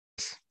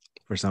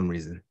for some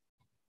reason.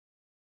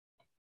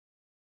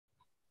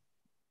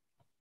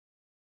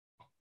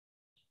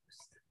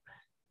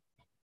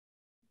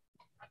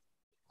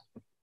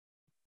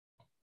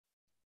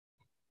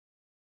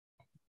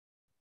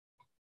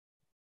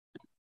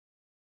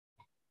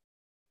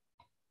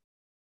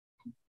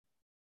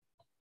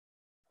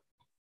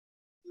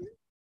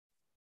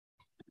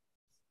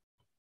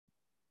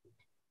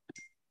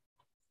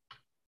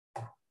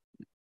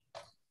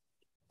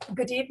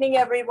 Good evening,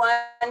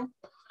 everyone,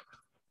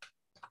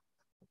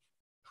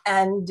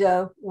 and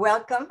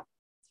welcome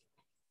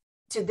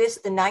to this,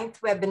 the 9th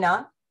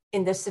webinar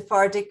in the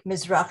Sephardic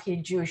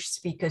Mizrahi Jewish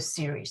Speakers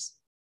Series.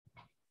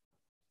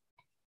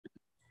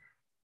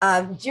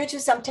 Due to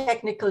some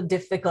technical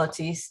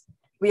difficulties,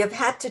 we have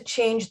had to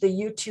change the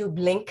YouTube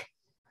link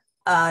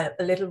a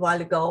little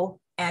while ago,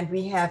 and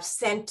we have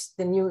sent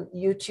the new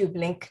YouTube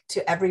link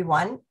to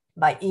everyone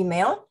by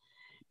email,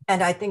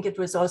 and I think it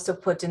was also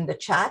put in the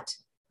chat,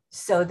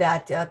 so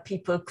that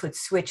people could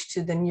switch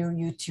to the new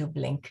YouTube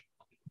link.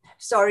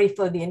 Sorry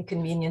for the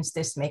inconvenience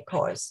this may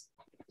cause.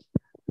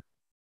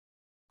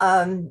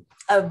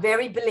 A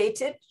very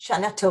belated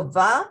Shana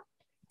Tova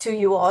to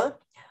you all.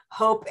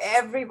 Hope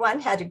everyone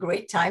had a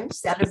great time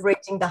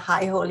celebrating the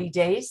high holy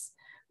days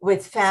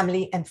with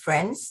family and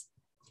friends.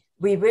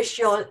 We wish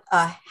you all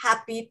a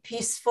happy,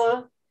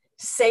 peaceful,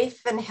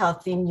 safe, and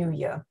healthy New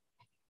Year.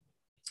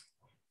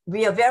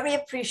 We are very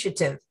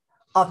appreciative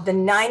of the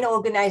 9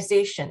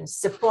 organizations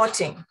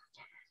supporting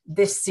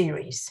this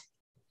series.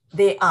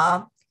 They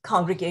are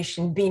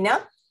Congregation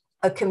Bina,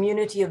 a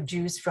community of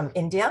Jews from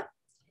India,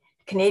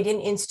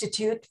 Canadian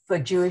Institute for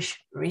Jewish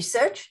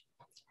Research,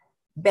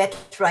 Bet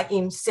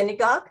Raim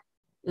Synagogue,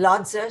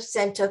 Lodzer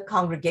Center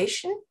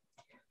Congregation,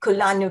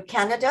 Kulanu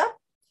Canada,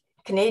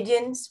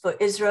 Canadians for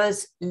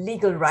Israel's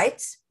Legal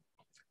Rights,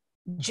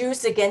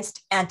 Jews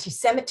Against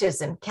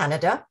Anti-Semitism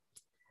Canada,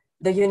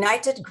 the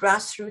United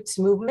Grassroots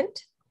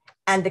Movement,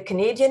 and the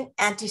Canadian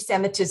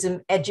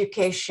Anti-Semitism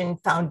Education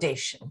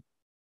Foundation.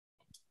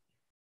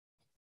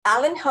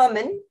 Alan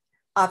Herman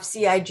of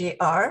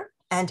CIJR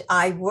and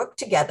I worked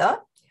together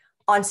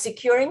on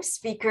securing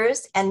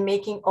speakers and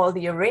making all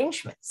the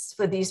arrangements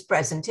for these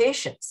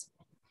presentations.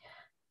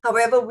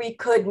 However, we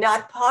could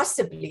not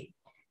possibly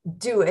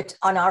do it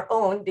on our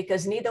own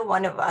because neither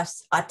one of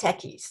us are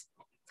techies.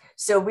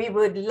 So we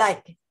would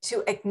like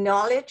to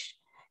acknowledge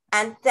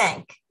and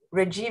thank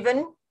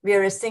Rajivan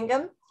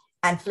Veerasingham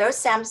and Fleur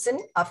Sampson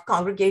of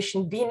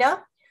Congregation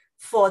Bina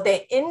for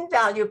their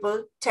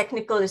invaluable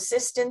technical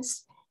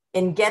assistance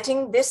in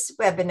getting this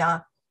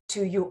webinar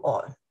to you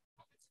all.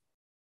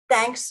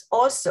 Thanks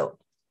also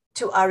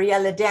to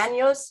Ariella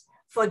Daniels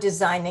for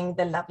designing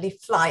the lovely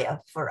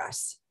flyer for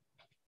us.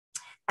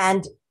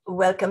 And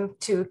welcome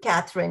to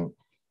Catherine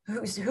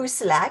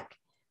Huslak,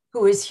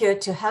 who is here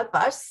to help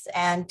us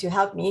and to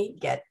help me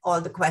get all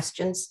the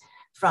questions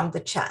from the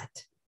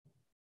chat.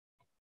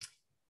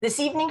 This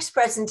evening's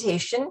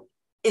presentation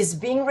is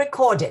being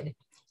recorded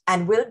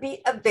and will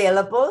be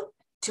available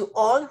to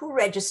all who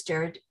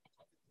registered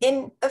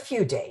in a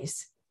few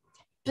days.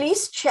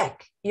 Please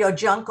check your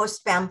junk or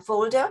spam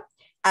folder,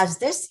 as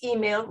this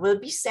email will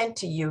be sent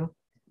to you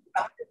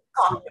from the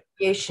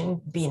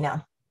Congregation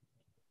Bina.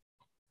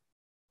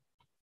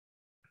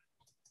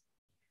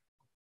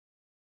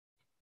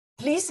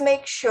 Please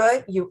make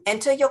sure you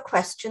enter your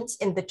questions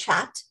in the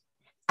chat,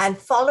 and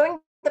following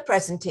the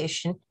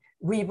presentation,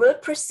 we will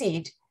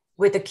proceed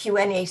with a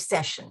Q&A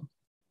session.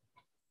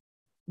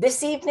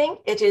 This evening,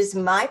 it is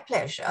my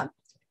pleasure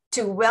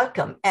to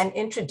welcome and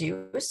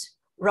introduce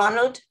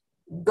Ronald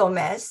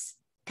Gomez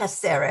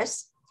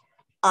Caceres,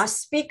 our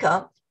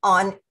speaker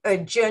on a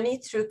journey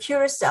through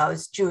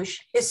Curaçao's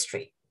Jewish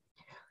history.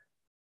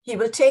 He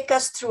will take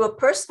us through a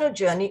personal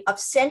journey of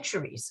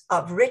centuries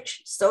of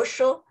rich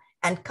social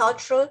and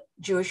cultural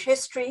Jewish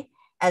history,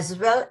 as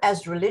well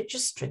as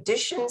religious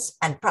traditions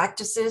and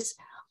practices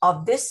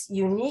of this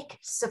unique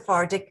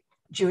Sephardic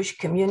Jewish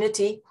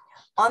community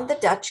on the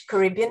Dutch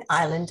Caribbean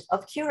island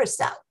of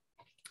Curacao.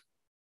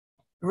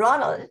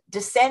 Ronald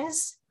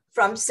descends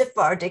from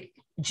Sephardic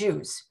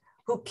Jews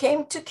who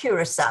came to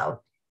Curacao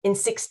in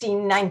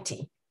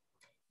 1690.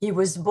 He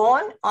was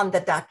born on the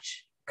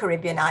Dutch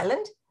Caribbean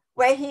island,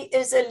 where he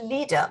is a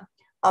leader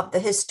of the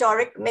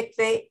historic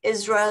Mikveh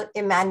Israel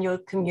Emmanuel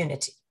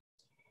community.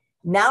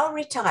 Now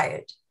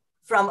retired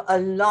from a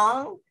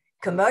long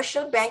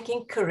commercial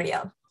banking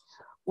career,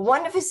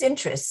 one of his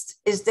interests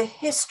is the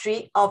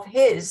history of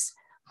his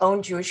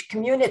own Jewish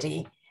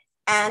community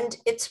and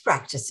its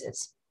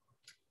practices.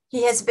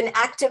 He has been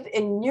active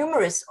in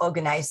numerous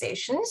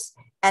organizations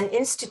and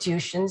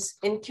institutions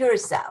in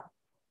Curacao.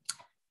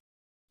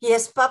 He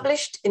has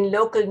published in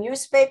local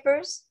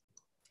newspapers,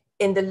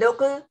 in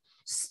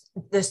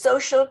the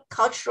Social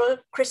Cultural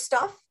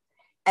Christoph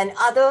and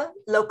other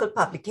local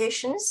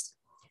publications,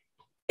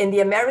 in the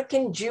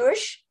American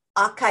Jewish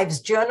Archives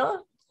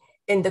Journal,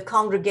 in the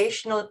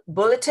Congregational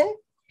Bulletin,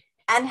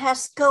 and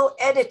has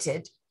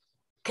co-edited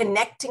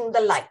Connecting the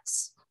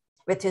Lights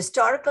with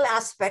historical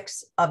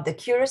aspects of the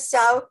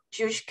Curacao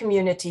Jewish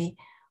community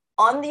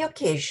on the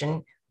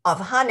occasion of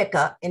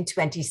Hanukkah in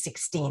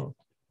 2016.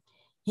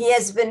 He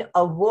has been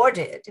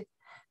awarded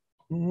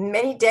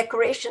many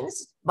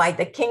decorations by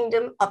the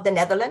Kingdom of the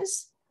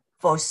Netherlands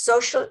for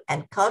social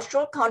and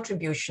cultural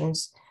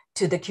contributions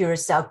to the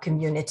Curacao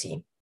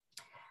community.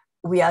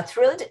 We are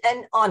thrilled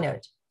and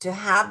honored to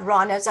have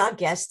Ron as our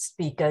guest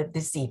speaker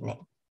this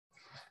evening.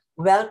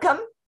 Welcome,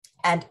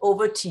 and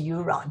over to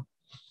you, Ron.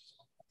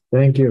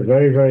 Thank you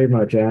very, very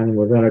much, Anne.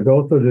 We're going to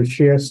go through the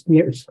share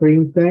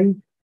screen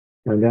thing,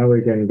 and then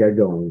we can get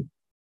going.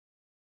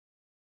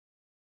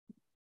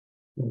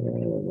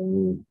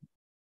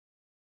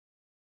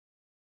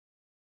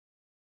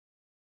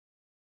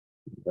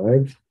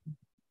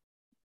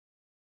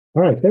 All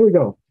right, there we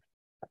go.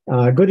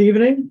 Good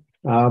evening.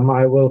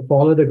 I will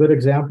follow the good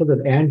example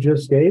that Anne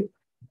just gave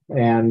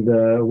and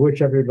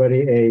wish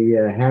everybody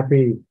a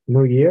happy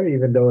new year,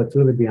 even though it's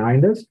really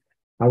behind us.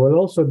 I will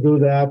also do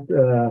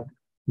that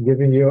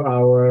giving you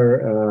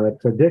our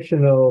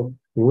traditional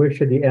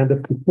wish at the end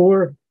of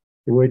Kippur,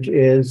 which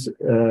is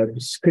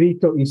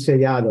escrito y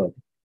sellado,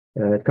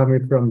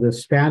 coming from the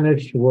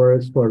Spanish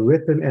words for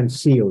written and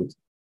sealed.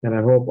 And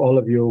I hope all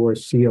of you were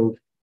sealed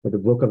for the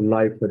book of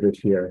life for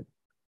this year.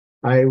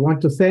 I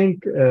want to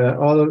thank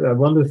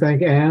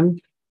Anne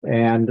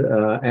and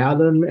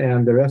Alan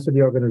and the rest of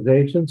the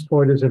organizations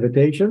for this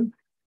invitation.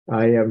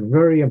 I am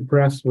very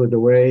impressed with the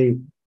way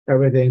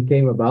everything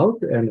came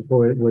about and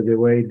with the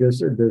way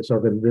this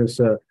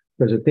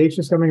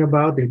presentation is coming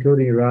about,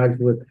 including Raj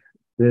with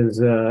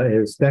his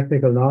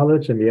technical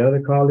knowledge and the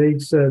other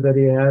colleagues that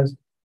he has.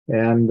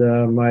 And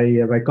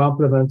my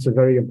compliments are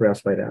very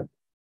impressed by that.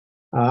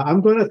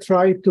 I'm going to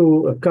try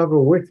to cover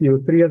with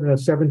you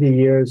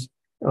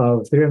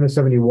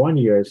 371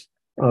 years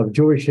of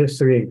Jewish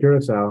history in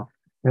Curacao.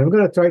 And I'm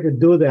going to try to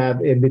do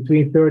that in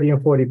between 30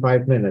 and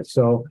 45 minutes.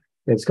 So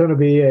it's going to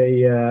be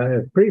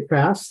a pretty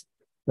fast.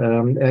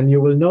 And you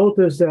will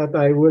notice that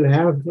I will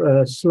have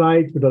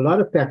slides with a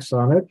lot of text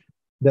on it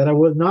that I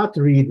will not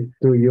read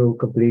to you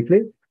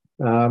completely,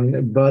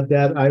 but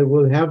that I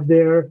will have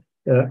there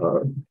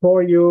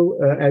for you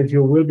as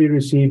you will be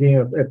receiving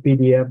a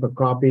PDF, a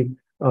copy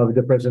of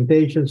the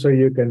presentation, so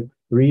you can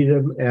read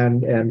them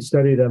and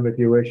study them if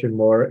you wish in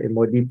more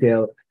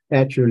detail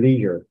at your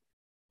leisure.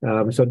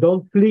 So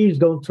please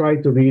don't try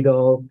to read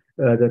all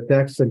the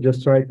text and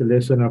just try to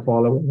listen and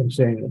follow what I'm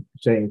saying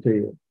to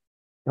you.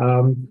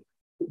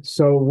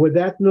 So with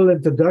that little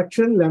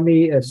introduction, let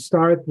me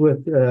start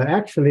with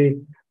actually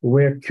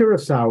where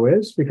Curacao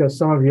is, because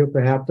some of you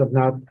perhaps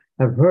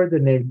have heard the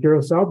name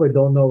Curacao but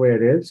don't know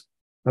where it is.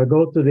 I'll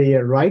go to the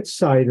right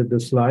side of the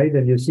slide,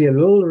 and you see a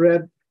little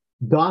red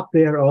dot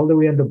there all the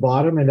way in the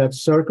bottom in that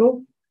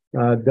circle.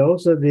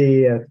 Those are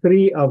the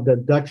three of the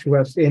Dutch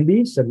West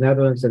Indies, the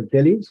Netherlands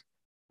Antilles,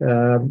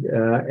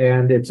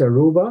 and it's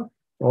Aruba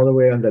all the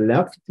way on the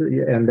left,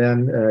 and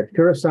then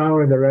Curacao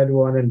in the red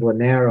one and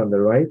Bonaire on the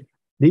right.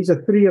 These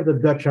are three of the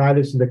Dutch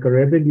islands in the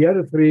Caribbean. The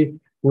other three,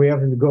 we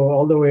have to go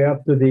all the way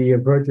up to the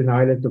Virgin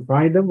Islands to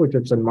find them, which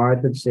are St.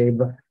 Martin,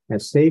 Saba, and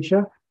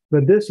Statia.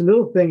 But this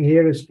little thing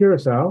here is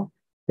Curacao.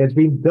 It's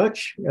been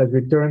Dutch, as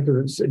we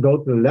go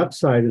to the left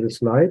side of the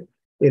slide.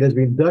 It has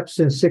been Dutch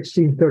since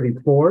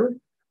 1634.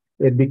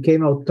 It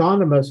became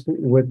autonomous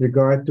with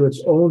regard to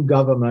its own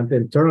government,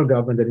 internal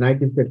government, in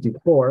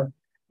 1954.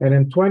 And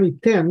in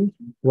 2010,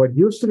 what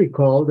used to be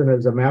called, and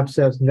as the map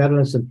says,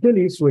 Netherlands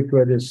Antilles, which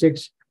were the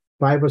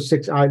 5 or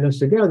 6 islands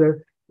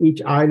together,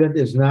 each island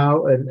is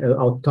now an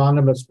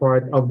autonomous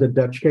part of the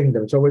Dutch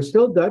kingdom. So we're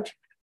still Dutch.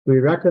 We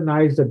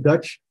recognize the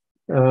Dutch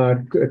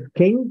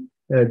king,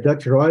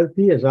 Dutch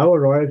royalty as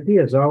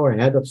our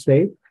head of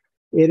state.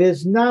 It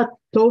is not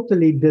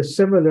totally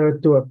dissimilar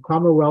to a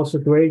Commonwealth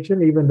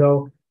situation, even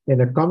though in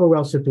a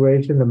Commonwealth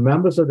situation, the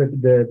members of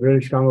the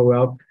British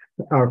Commonwealth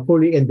are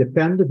fully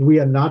independent. We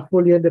are not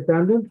fully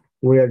independent.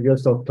 We are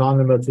just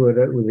autonomous with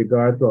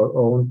regard to our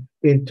own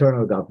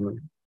internal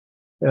government.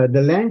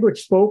 The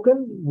language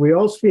spoken, we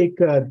all speak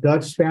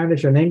Dutch,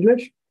 Spanish, and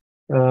English,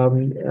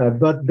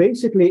 but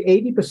basically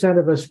 80%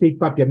 of us speak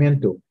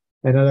Papiamento.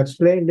 And I'll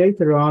explain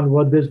later on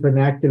what this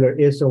vernacular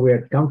is and where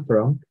it comes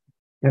from.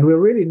 And we're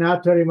really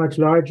not very much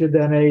larger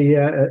than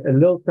a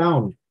little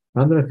town,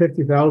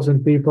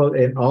 150,000 people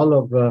in all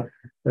of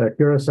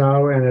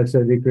Curacao, and it's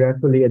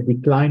regretfully a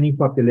declining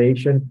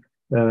population,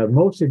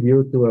 mostly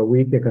due to a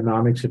weak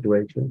economic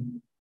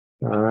situation.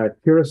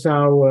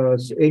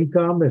 Curaçao's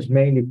income is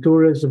mainly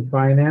tourism,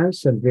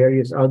 finance, and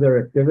various other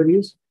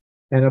activities.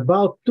 And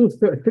about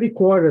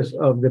 3/4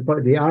 of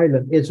the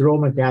island is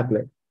Roman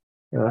Catholic.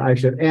 I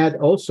should add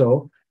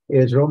also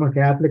is Roman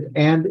Catholic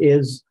and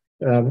is,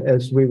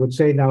 as we would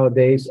say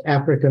nowadays,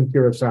 African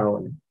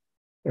Curaçaoan.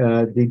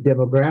 The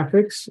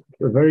demographics,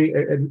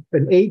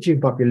 an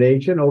aging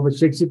population, over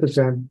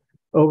 60%,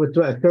 over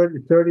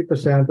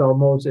 30%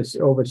 almost is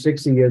over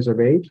 60 years of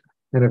age,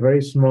 and a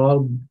very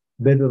small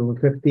bit of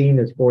 15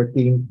 is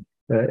 14,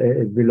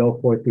 is below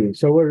 14.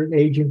 So we're an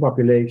aging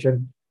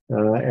population,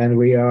 and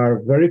we are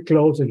very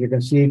close, as you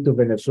can see, to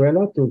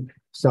Venezuela, to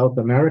South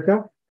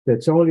America.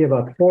 It's only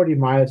about 40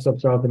 miles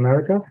of South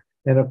America,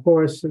 And of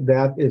course,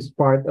 that is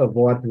part of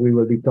what we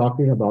will be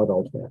talking about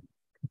also.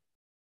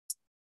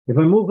 If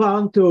I move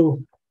on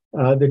to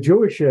the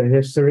Jewish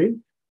history,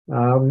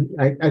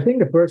 I think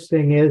the first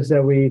thing is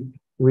that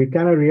we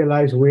kind of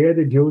realize where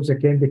the Jews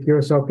that came to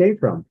Curacao came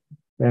from.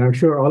 And I'm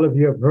sure all of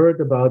you have heard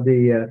about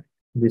the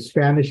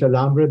Spanish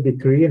Alhambra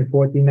decree in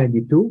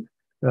 1492,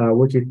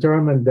 which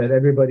determined that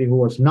everybody who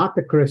was not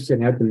a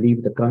Christian had to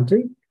leave the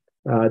country.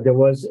 There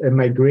was a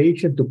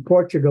migration to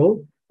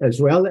Portugal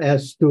as well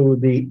as to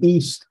the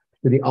east,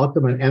 to the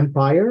Ottoman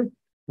Empire.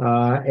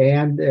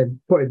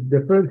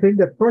 The first thing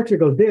that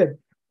Portugal did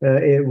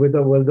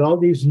with all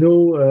these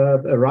new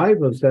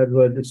arrivals that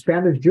were the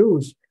Spanish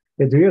Jews,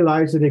 it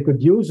realized that they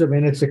could use them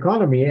in its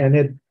economy,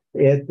 and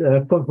it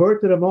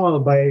converted them all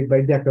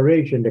by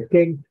declaration. The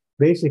king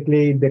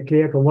basically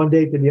declared from one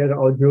day to the other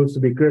all Jews to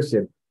be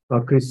Christian,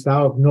 or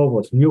Christaus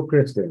Novos, new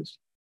Christians.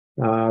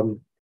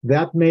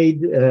 That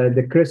made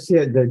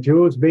the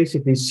Jews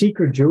basically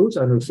secret Jews,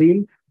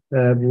 anusim,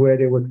 where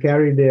they would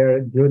carry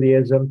their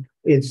Judaism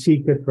in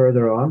secret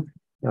further on,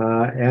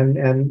 and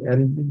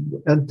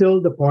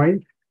until the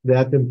point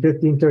that in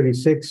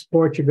 1536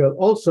 Portugal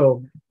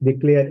also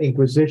declared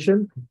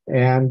Inquisition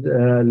and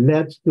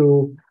led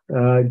to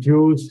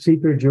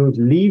secret Jews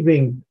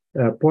leaving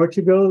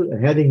Portugal,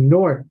 heading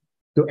north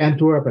to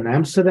Antwerp and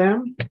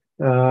Amsterdam,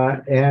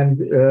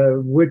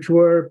 which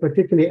were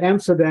particularly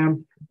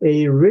Amsterdam,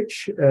 a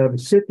rich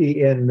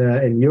city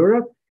in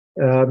Europe.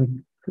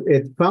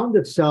 It found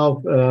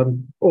itself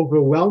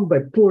overwhelmed by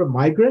poor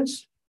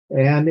migrants,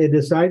 and it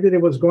decided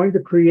it was going to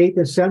create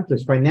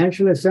incentives,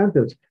 financial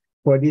incentives,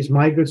 for these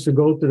migrants to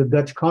go to the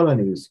Dutch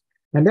colonies.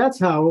 And that's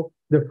how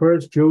the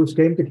first Jews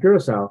came to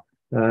Curacao,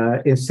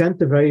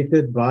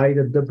 incentivized by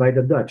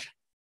the Dutch.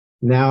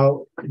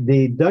 Now,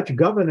 the Dutch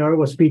governor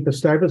was Peter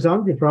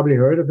Stuyvesant. You probably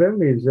heard of him.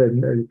 He's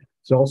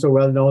also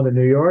well known in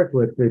New York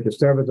with the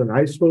Stuyvesant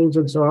high schools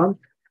and so on.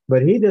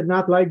 But he did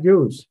not like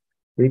Jews.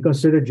 He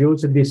considered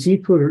Jews a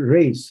deceitful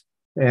race,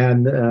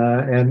 and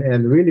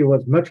really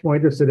was much more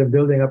interested in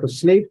building up a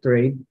slave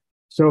trade.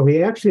 So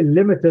he actually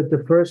limited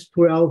the first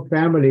 12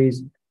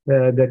 families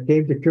that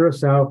came to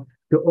Curacao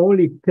to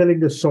only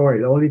tilling the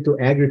soil, only to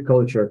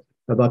agriculture.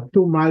 About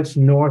 2 miles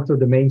north of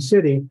the main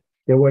city,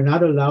 they were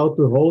not allowed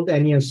to hold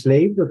any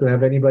enslaved or to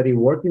have anybody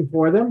working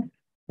for them.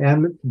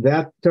 And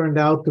that turned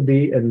out to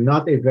be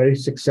not a very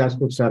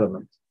successful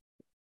settlement.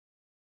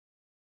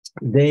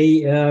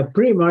 They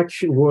pretty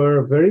much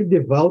were very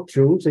devout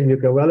Jews, and you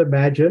can well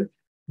imagine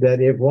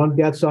that if one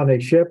gets on a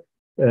ship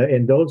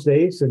in those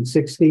days in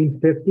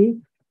 1650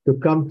 to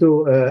come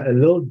to a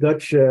little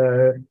Dutch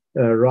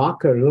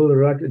rock, a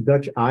little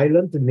Dutch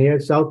island near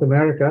South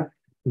America,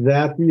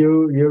 that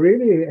you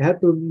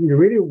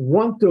really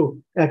want to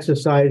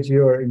exercise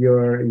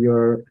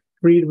your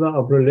freedom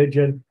of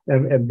religion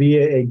and be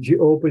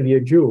openly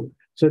a Jew.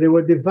 So they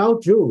were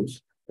devout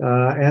Jews,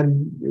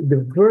 and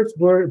the first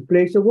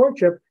place of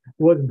worship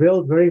was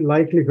built very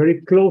likely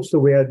very close to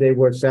where they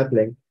were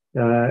settling,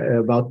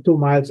 about 2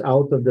 miles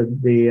out of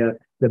the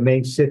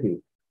main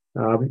city.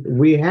 Our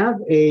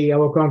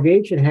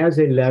congregation has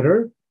a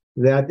letter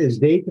that is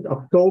dated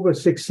October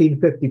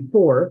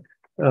 1654,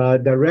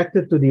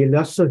 directed to the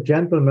illustrious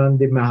gentleman,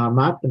 the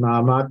Mahamat. The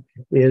Mahamat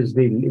is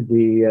the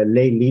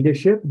lay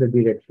leadership, the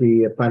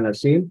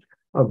Panasim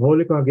of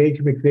Holy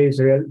Congregation Mikveh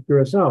Israel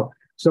Curacao.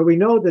 So we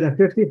know that in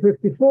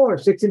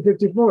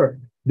 1654,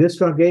 this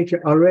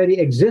congregation already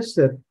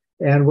existed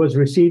and was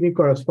receiving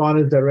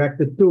correspondence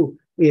directed to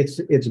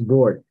its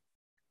board.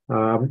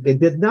 It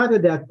did not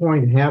at that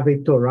point have a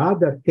Torah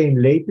that came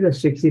later in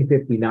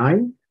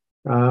 1659,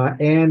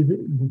 and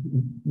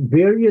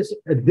various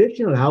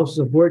additional houses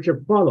of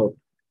worship followed,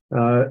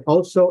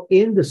 also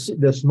in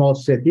the small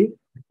city,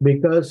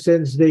 because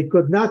since they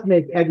could not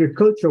make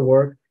agriculture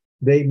work,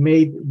 they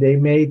made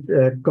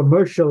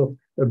commercial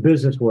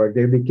business work.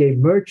 They became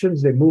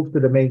merchants. They moved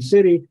to the main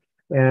city,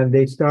 and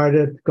they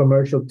started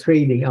commercial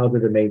trading out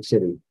of the main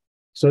city.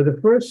 So the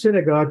first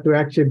synagogue to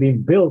actually be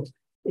built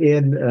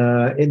in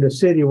the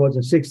city was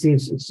in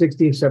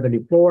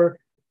 1674.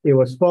 It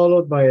was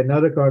followed by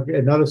another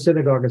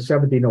synagogue in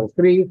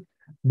 1703.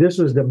 This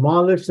was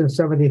demolished in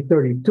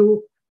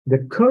 1732. The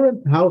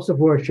current house of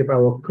worship,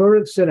 our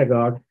current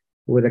synagogue,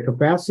 with a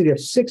capacity of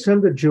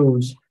 600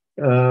 Jews,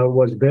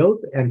 was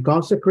built and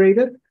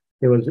consecrated.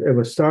 It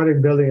was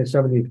started building in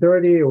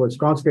 1730. It was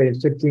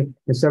consecrated in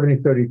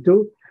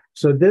 1732.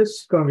 So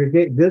this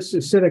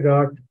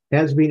synagogue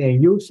has been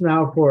in use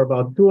now for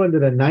about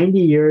 290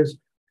 years,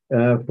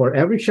 for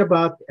every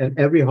Shabbat and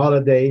every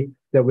holiday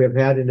that we've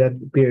had in that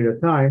period of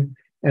time,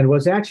 and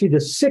was actually the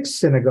 6th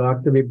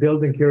synagogue to be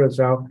built in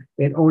Curacao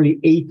in only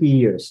 80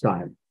 years'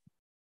 time.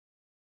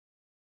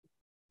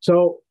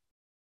 So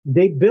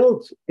they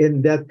built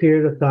in that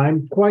period of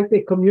time quite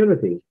a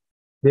community.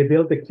 They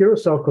built a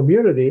Curacao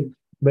community,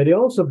 but they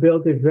also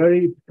built a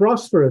very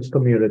prosperous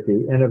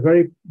community and a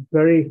very,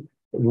 very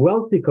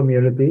wealthy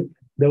community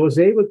that was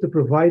able to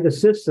provide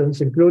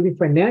assistance, including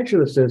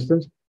financial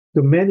assistance,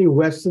 to many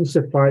Western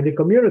Sephardic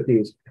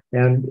communities.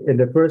 And in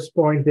the first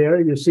point there,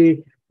 you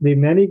see the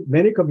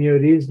many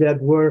communities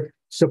that were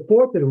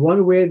supported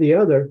one way or the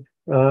other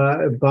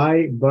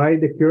by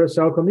the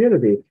Curacao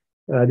community.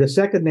 The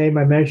second name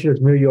I mentioned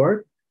is New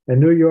York, and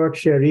New York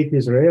Sherit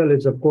Israel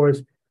is, of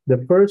course, the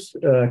first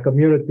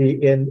community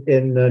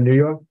in New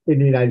York, in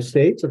the United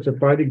States, of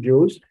Sephardic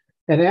Jews.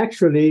 And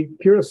actually,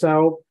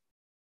 Curacao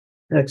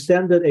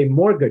extended a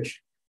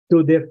mortgage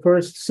to their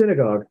first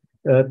synagogue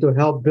to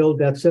help build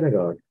that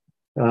synagogue.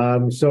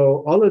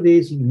 So all of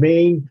these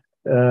main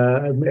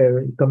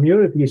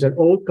communities and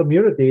old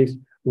communities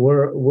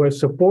were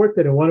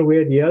supported in one way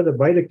or the other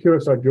by the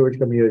Curacao Jewish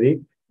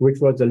community, which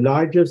was the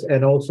largest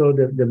and also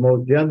the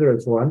most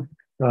generous one.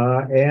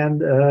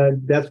 And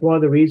that's one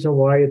of the reasons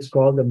why it's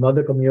called the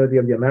Mother Community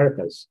of the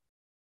Americas.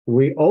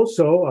 We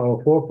also,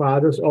 our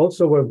forefathers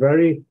also were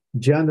very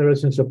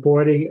generous in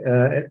supporting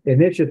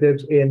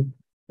initiatives in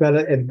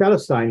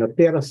Palestine, or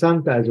Terra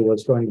Santa, as it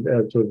was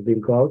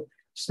being called,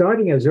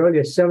 starting as early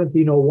as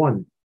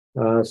 1701.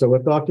 So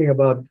we're talking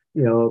about,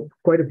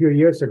 quite a few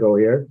years ago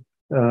here,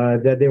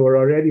 that they were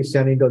already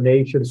sending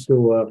donations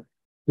to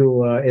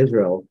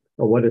Israel,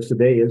 or what is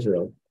today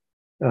Israel.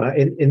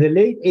 In the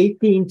late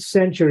 18th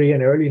century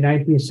and early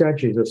 19th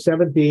century, so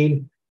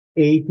 1780,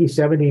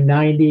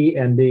 1790,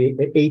 and the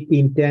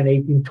 1810,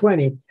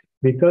 1820,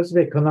 because of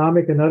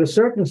economic and other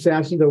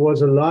circumstances, there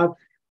was a lot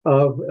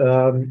of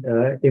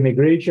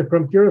immigration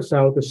from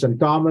Curacao to St.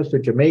 Thomas, to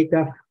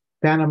Jamaica,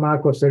 Panama,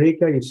 Costa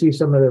Rica. You see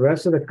some of the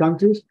rest of the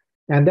countries.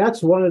 And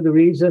that's one of the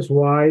reasons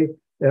why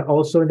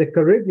also in the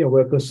Caribbean,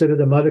 we're considered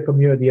the Mother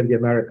Community of the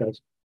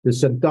Americas. The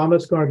St.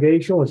 Thomas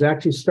congregation was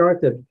actually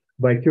started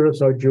by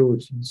Curacao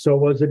Jews. So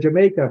was the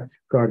Jamaica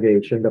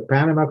congregation. The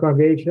Panama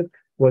congregation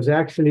was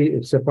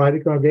actually,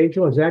 Sephardic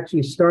congregation was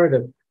actually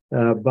started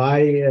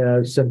by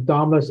St.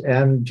 Thomas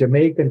and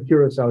Jamaican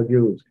Curacao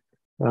Jews.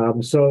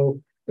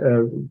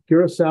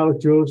 Curacao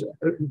Jews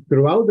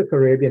throughout the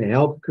Caribbean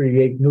helped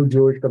create new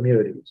Jewish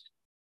communities.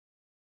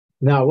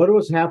 Now, what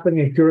was happening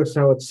in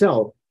Curacao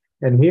itself?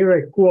 And here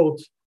I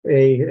quote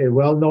a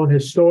well-known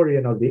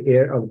historian of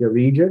the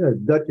region, a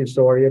Dutch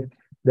historian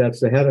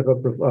that's the head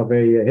of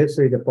a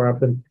history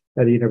department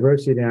at the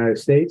University of the United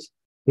States.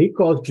 He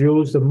calls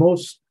Jews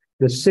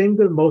the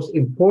single most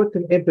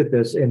important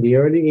impetus in the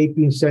early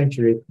 18th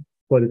century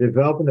for the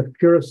development of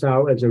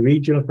Curacao as a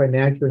regional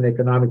financial and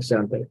economic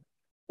center.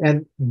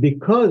 And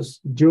because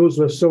Jews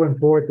were so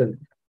important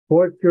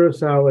for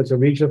Curacao as a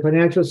regional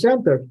financial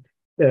center,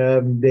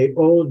 they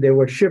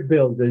were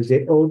shipbuilders,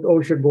 they owned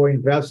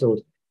ocean-going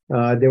vessels,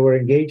 they were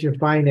engaged in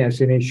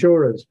finance, in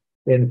insurance,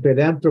 in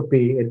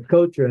philanthropy, in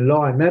culture, in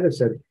law, and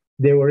medicine.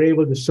 They were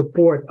able to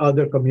support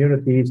other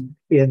communities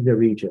in the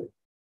region.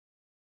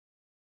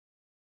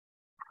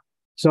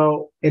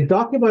 So in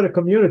talking about a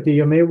community,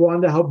 you may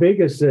wonder, how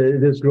big is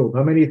this group?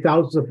 How many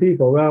thousands of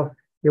people? Well,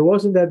 it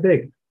wasn't that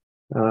big.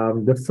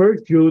 The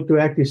first Jew to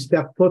actually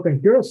step foot in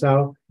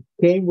Curacao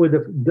came with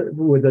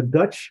the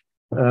Dutch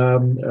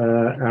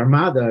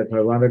Armada,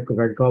 if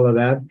I call it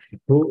that,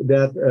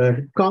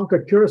 that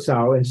conquered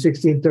Curacao in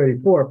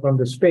 1634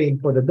 from Spain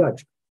for the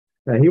Dutch.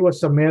 He was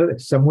Samuel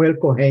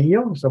Cohen. He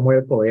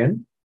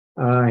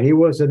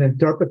was an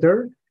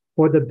interpreter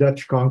for the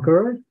Dutch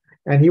conqueror,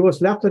 and he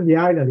was left on the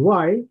island.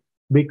 Why?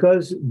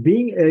 Because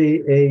being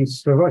a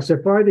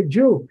Sephardic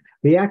Jew,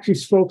 he actually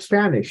spoke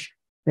Spanish,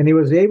 and he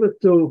was able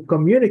to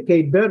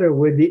communicate better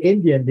with the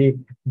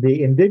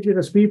the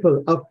indigenous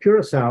people of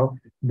Curacao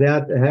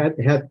that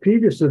had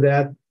previous to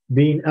that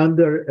been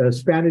under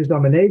Spanish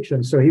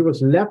domination. So he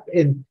was left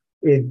in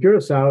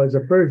Curacao as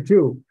the first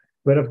Jew.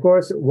 But of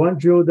course, one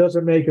Jew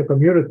doesn't make a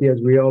community, as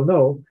we all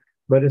know.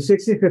 But in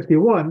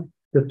 1651,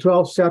 the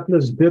 12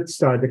 settlers did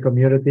start the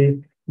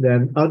community.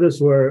 Then others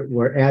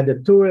were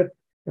added to it.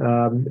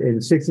 In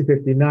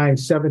 1659,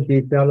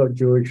 70 fellow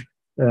Jewish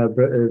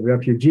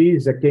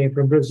refugees that came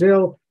from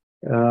Brazil,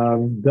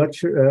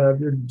 Dutch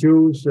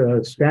Jews,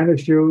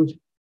 Spanish Jews.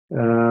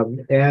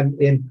 And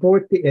in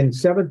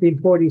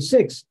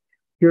 1746,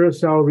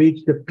 Curacao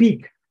reached the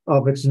peak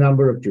of its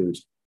number of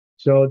Jews.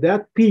 So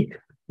that peak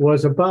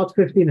was about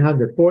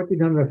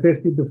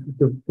 1,450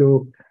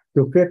 to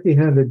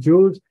 1,500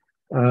 Jews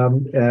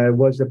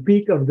was the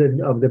peak of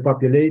the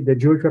population, the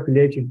Jewish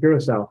population in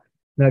Curacao.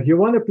 Now, if you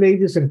want to play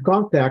this in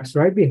context,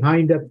 right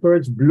behind that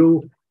first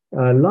blue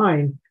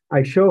line,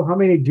 I show how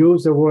many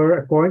Jews there were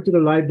according to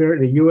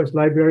the U.S.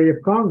 Library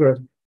of Congress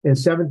in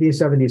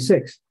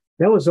 1776.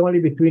 That was only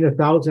between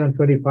 1,000 and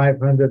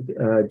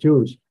 2,500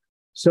 Jews.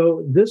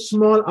 So this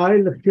small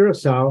island of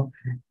Curacao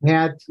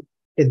had,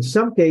 in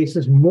some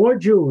cases, more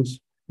Jews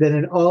than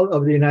in all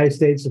of the United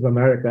States of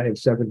America in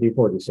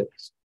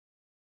 1746.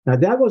 Now,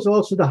 that was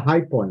also the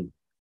high point,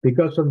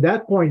 because from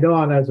that point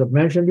on, as I've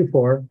mentioned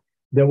before,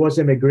 there was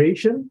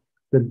immigration.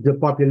 The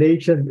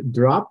population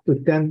dropped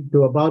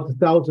to about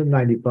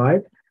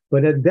 1,095,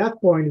 but at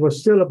that point, it was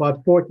still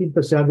about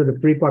 14% of the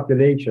free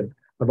population.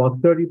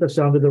 About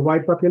 30% of the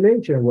white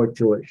population were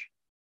Jewish.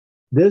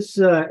 This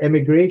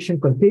immigration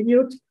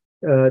continued.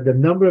 The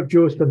number of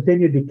Jews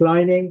continued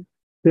declining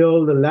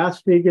till the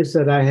last figures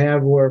that I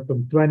have were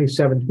from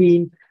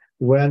 2017,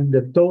 when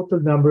the total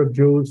number of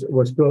Jews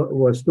was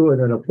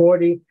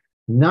 240.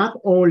 Not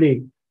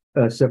only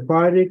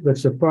Sephardic, but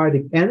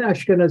Sephardic and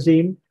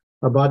Ashkenazim.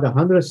 About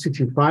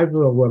 165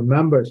 were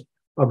members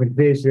of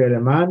Israel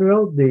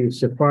Emmanuel, the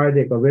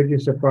original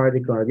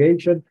Sephardic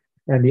congregation,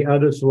 and the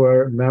others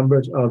were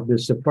members of the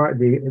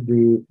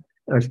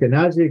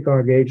Ashkenazi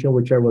congregation,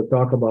 which I will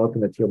talk about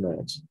in a few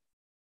minutes.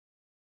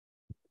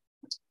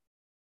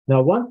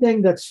 Now, one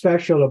thing that's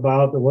special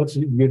about what's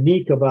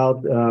unique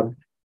about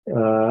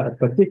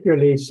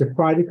particularly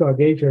Sephardic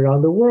congregation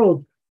around the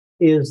world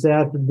is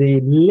that the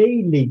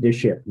lay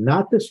leadership,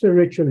 not the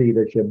spiritual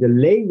leadership, the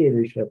lay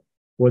leadership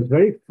was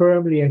very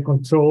firmly in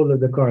control of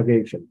the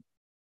congregation.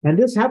 And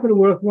this happened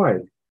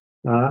worldwide.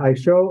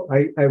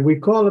 We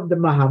call them the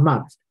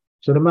Mahamat.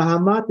 So the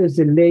Mahamat is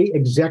the lay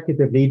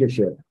executive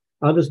leadership.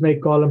 Others may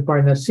call them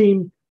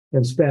Parnasim.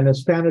 In Spanish,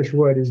 the Spanish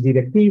word is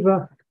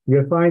directiva.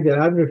 You'll find that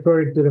I'm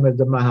referring to them as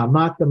the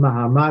Mahamat. The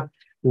Mahamat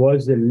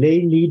was the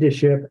lay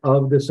leadership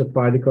of the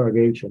Sephardic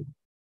congregation.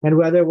 And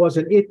whether it was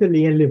in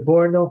Italy, in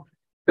Livorno,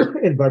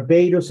 in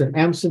Barbados, in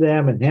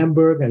Amsterdam, in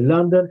Hamburg, and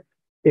London,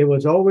 it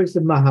was always the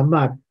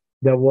Mahamat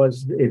that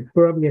was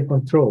firmly in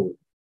control.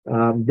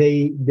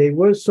 They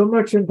were so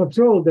much in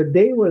control that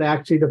they were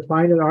actually the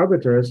final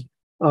arbiters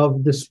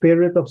of the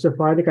spirit of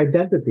Sephardic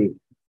identity.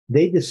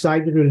 They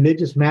decided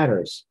religious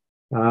matters.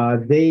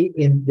 They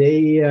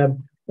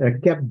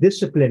kept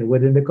discipline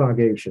within the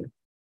congregation.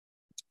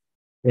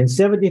 In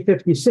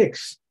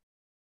 1756,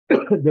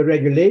 the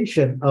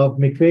regulation of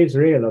Mikveh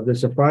Israel, of the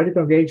Sephardic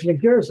congregation in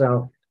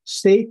Curacao,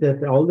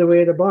 stated all the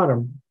way at the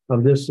bottom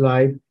of this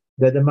slide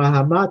that the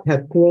Mahamat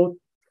had, quote,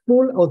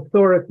 full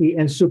authority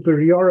and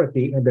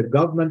superiority in the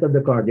government of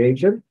the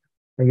congregation.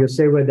 And you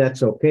say, well,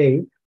 that's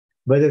okay.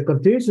 But it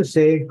continues to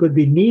say it could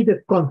be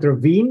neither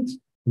contravened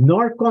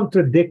nor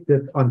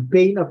contradicted on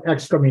pain of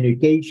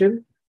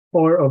excommunication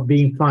or of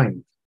being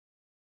fined.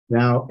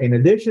 Now, in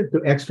addition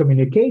to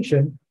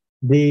excommunication,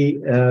 the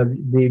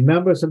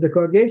members of the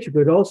congregation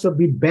could also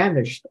be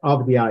banished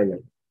off the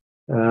island,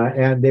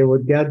 and they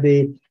would get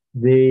the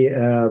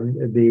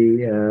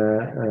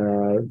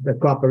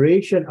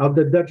cooperation of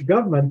the Dutch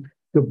government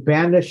to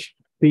banish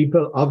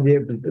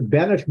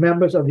banish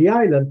members of the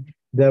island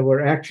that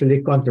were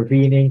actually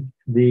contravening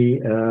the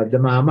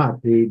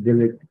Mahamat,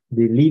 the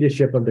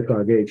leadership of the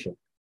congregation.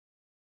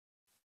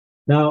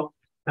 Now,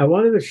 I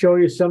wanted to show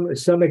you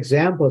some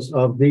examples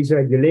of these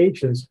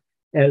regulations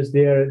as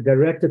they're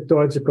directed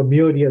towards the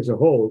community as a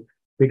whole,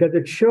 because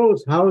it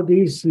shows how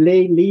these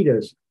lay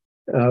leaders,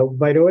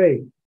 by the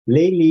way,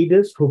 lay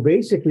leaders who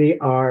basically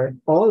are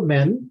all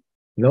men,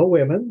 no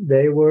women.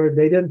 They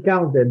didn't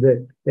count in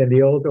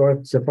the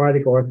old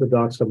Sephardic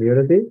Orthodox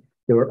community.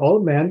 They were all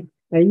men,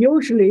 and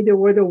usually they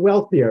were the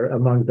wealthier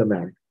among the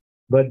men,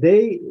 but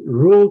they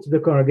ruled the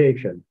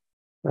congregation.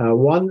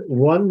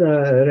 One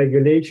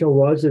regulation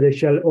was that there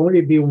shall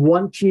only be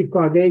one chief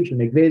congregation,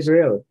 Mikveh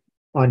Israel,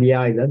 on the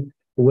island,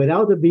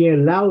 without it being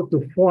allowed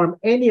to form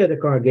any other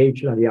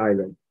congregation on the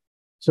island.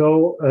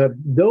 So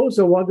those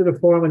who wanted to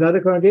form another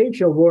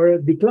congregation were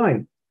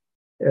declined.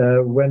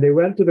 When they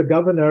went to the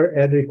governor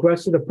and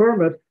requested a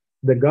permit,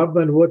 the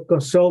government would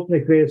consult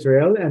Mikveh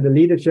Israel, and the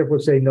leadership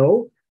would say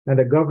no, and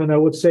the governor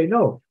would say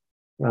no.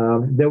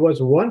 There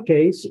was one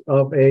case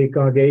of a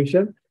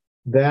congregation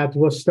that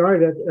was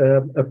started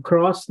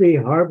across the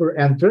harbor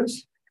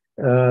entrance,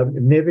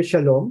 Neve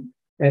Shalom,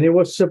 and it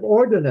was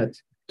subordinate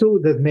to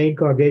the main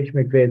congregation,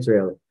 Mikveh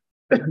Israel.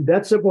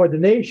 That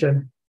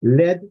subordination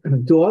led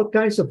to all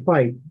kinds of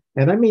fight,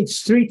 and I mean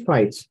street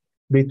fights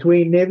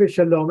between Neve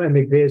Shalom and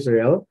Mikveh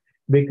Israel,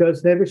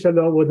 because Neve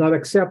Shalom would not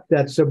accept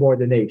that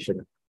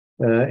subordination.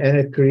 And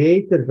it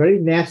created very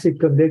nasty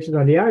conditions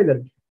on the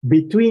island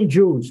between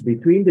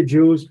the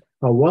Jews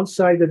on one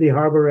side of the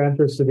harbor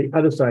entrance to the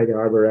other side of the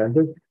harbor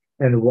entrance.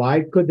 And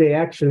why could they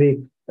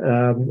actually,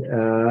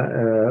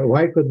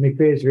 why could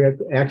Mikveh Israel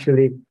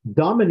actually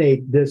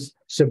dominate this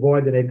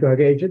subordinate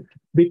congregation?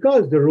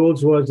 Because the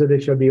rules was that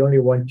there should be only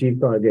one chief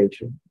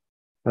congregation.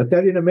 I'll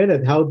tell you in a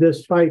minute how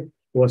this fight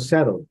was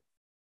settled.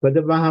 But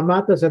the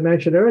Mahamat, as I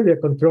mentioned earlier,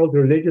 controlled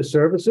religious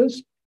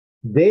services.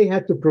 They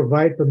had to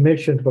provide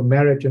permission for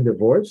marriage and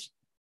divorce.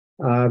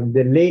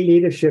 The lay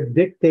leadership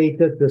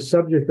dictated the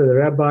subject that the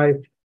rabbi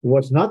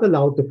was not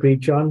allowed to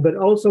preach on, but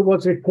also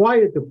was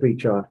required to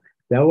preach on.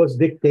 That was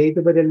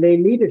dictated by the lay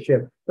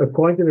leadership,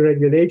 according to the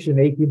regulation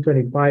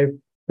 1825,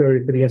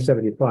 33, and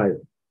 75.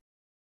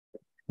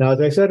 Now,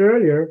 as I said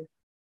earlier,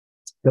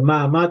 the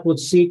Mahamat would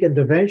seek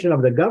intervention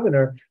of the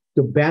governor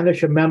to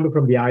banish a member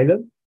from the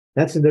island.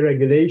 That's in the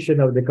regulation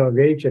of the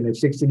congregation in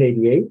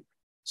 1688.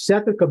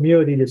 Settle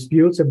community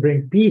disputes and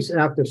bring peace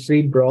after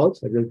street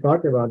brawls. I will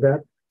talk about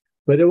that.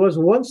 But there was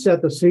one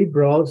set of street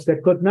brawls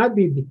that could not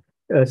be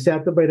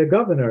settled by the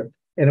governor,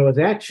 and it was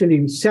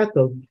actually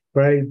settled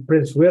by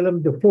Prince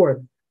William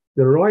IV.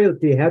 The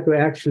royalty had to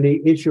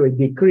actually issue a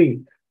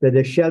decree that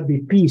there shall be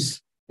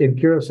peace in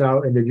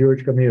Curacao in the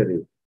Jewish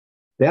community.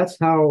 That's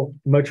how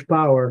much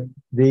power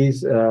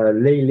these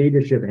lay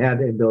leadership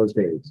had in those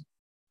days.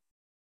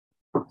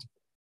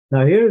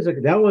 Now,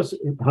 that was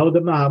how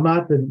the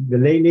Mahamat and the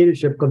lay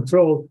leadership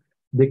controlled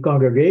the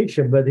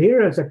congregation. But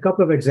here is a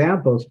couple of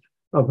examples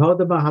of how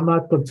the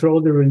Muhammad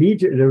controlled the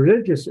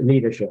religious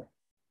leadership.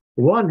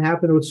 One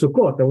happened with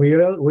Sukkot,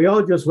 and we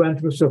all just went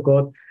through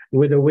Sukkot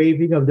with the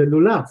waving of the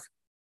lulav.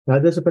 Now,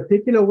 there's a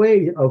particular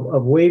way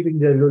of waving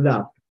the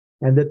lulav,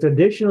 and the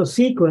traditional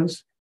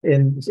sequence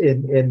in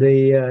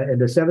the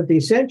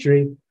 17th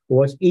century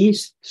was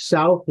east,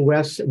 south,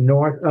 west,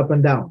 north, up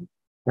and down.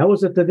 That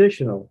was the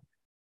traditional.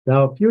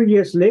 Now, a few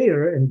years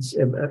later, and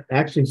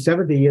actually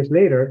 70 years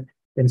later,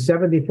 in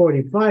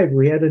 1745,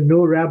 we had a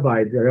new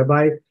rabbi, the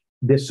Rabbi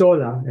de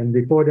Sola, and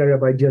before that,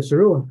 Rabbi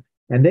Jesurun,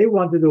 and they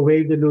wanted to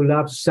wave the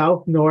lulav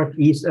south, north,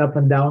 east, up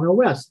and down, and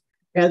west,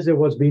 as it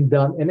was being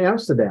done in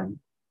Amsterdam.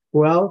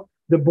 Well,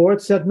 the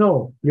board said,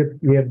 no,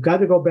 you have got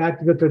to go back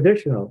to the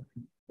traditional.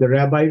 The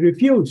rabbi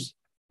refused.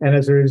 And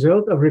as a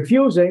result of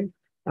refusing,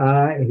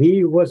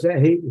 he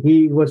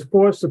was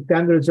forced to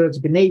tender his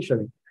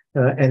resignation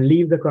and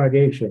leave the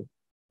congregation.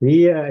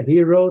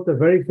 He wrote a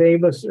very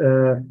famous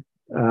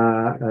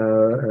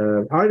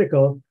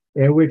article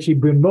in which he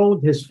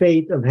bemoaned his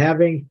fate of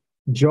having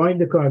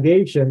joined the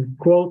congregation,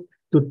 quote,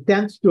 to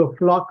tend to a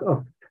flock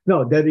of,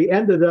 no, that he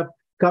ended up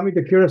coming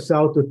to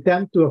Curacao to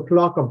tend to a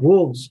flock of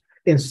wolves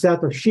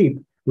instead of sheep,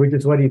 which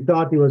is what he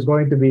thought he was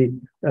going to be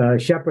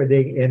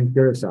shepherding in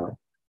Curacao.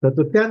 So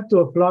to tend to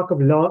a flock of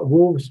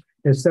wolves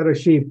instead of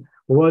sheep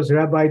was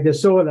Rabbi de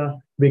Sola,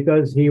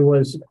 because he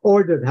was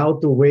ordered how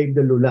to wave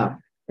the lulav,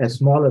 as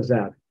small as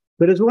that.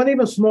 But there's one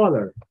even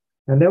smaller.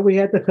 And then we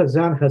had the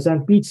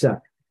Chazan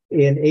Pizza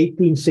in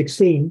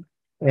 1816.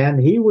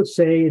 And he would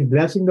say, in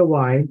blessing the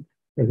wine,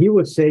 and he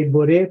would say,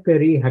 Bore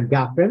Peri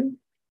Hagafen.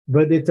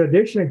 But the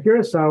tradition in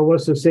Curacao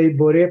was to say,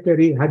 Bore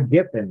Peri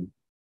Hagifen.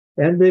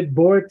 And the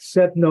board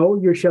said,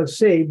 no, you shall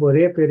say,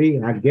 Bore Peri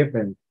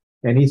Hagifen.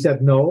 And he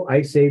said, no,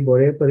 I say,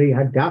 Bore Peri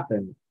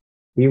Hagafen.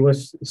 He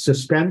was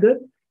suspended.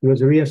 He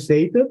was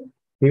reinstated.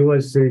 He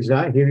was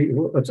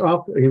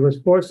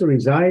forced to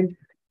resign.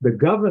 The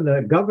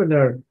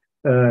governor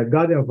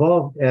got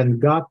involved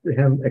and got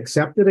him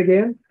accepted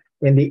again.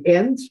 In the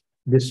end,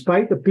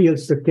 despite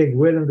appeals to King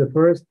William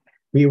I,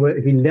 he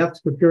left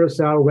for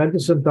Curacao, went to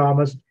St.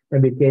 Thomas,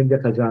 and became the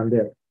Chazan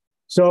there.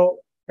 So,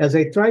 as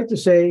I tried to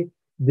say,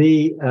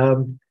 the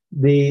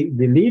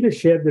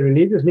leadership, the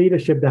religious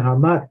leadership, the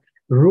Hamad,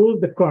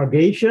 ruled the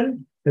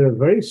congregation in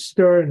very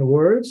stern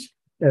words,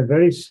 a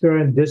very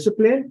stern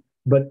discipline,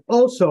 but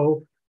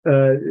also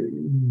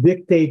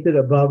dictated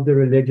above the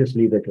religious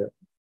leadership.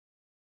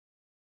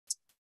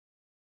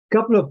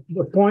 Couple of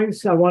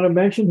points I want to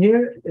mention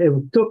here. It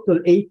took till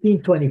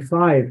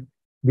 1825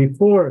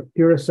 before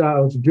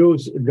Curaçao's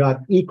Jews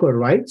got equal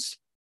rights,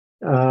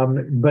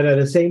 but at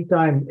the same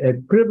time,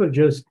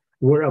 privileges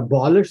were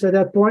abolished at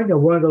that point.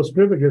 And one of those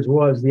privileges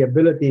was the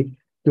ability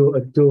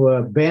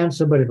to ban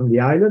somebody from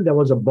the island. That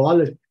was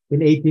abolished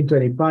in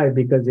 1825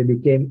 because they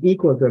became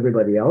equal to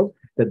everybody else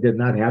that did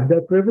not have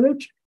that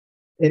privilege.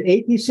 In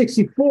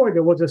 1864,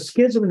 there was a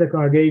schism in the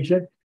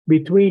congregation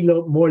between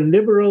the more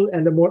liberal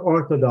and the more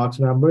orthodox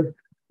members,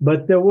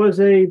 but there was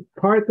a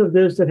part of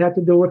this that had to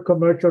do with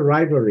commercial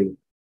rivalry,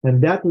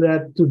 and that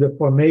led to the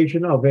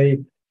formation of a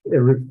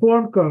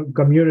reform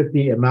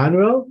community,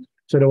 Emmanuel.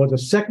 So there was a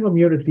second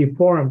community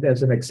formed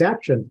as an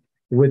exception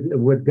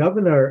with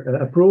governor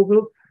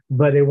approval,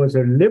 but it was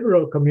a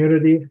liberal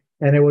community,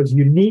 and it was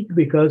unique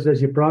because,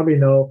 as you probably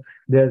know,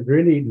 there's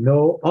really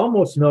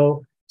almost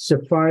no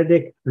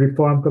Sephardic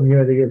reform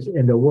communities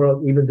in the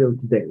world, even till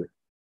today.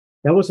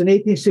 That was in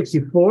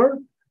 1864,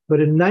 but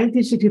in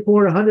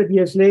 1964, 100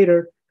 years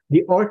later,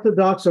 the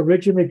Orthodox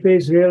originally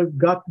Faith Israel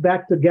got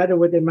back together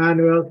with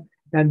Emmanuel,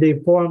 and they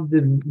formed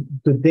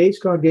today's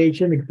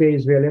congregation,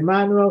 Faith Israel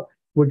Emmanuel,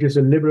 which is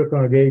a liberal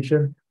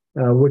congregation,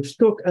 which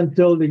took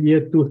until the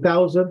year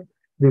 2000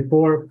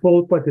 before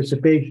full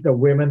participation of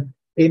women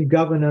in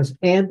governance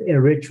and in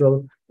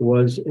ritual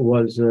was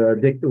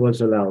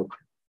allowed.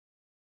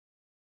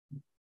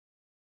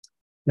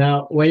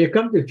 Now,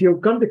 if you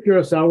come to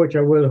Curacao, which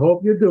I will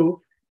hope you do,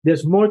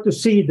 there's more to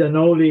see than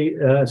only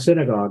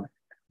synagogue.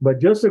 But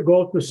just to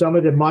go through some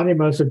of the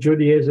monuments of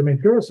Judaism in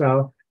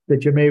Curacao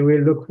that you may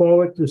really look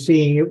forward to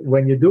seeing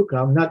when you do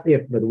come, not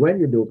if, but when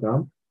you do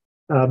come.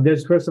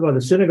 There's, first of all,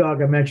 the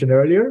synagogue I mentioned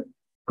earlier,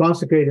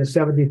 consecrated in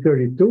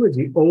 1732. It's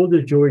the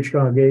oldest Jewish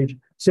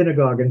congregation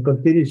synagogue and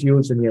continues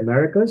use in the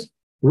Americas.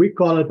 We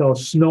call it our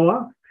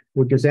snoa,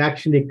 which is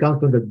actually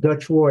comes from the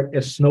Dutch word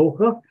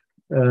esnoge,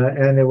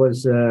 and it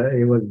was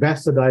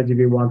bastardized, if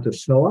you want, to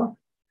snoa.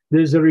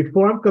 There's a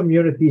Reformed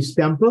Communities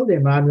Temple, the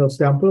Emmanuel's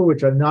Temple,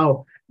 which are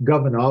now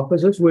government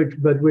offices, which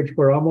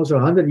for almost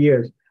 100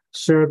 years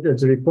served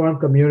as the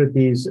Reformed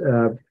Communities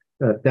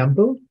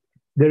Temple.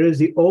 There is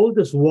the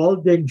oldest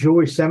walled-in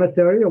Jewish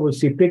cemetery. I will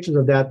see pictures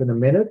of that in a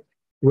minute,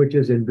 which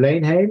is in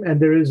Blenheim.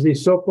 And there is the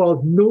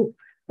so-called New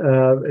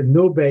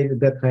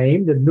Beit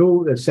Chaim, the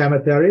new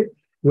cemetery,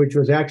 which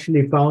was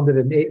actually started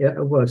in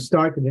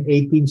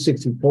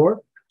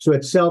 1864. So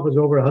itself is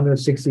over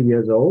 160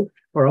 years old,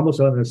 or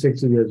almost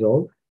 160 years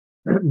old.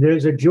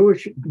 There's a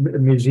Jewish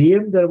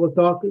museum that we'll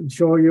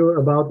show you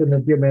about in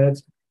a few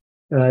minutes.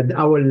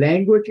 Our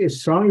language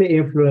is strongly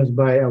influenced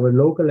by our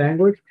local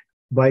language,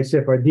 by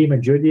Sephardim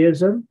and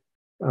Judaism.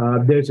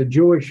 There's a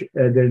Jewish,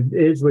 there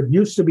is what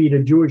used to be the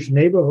Jewish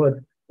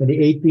neighborhood in the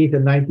 18th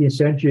and 19th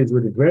centuries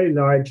with very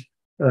large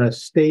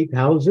state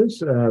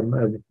houses,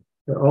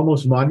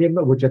 almost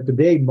monument, which are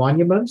today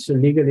monuments,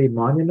 legally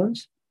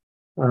monuments.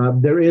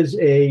 There is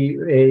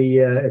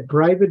a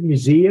private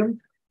museum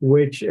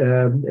which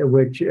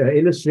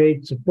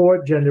illustrates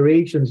 4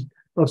 generations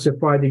of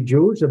Sephardic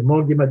Jews, the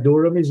Mongi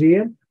Maduro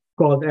Museum,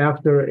 called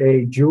after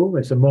a Jew.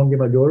 It's a Mongi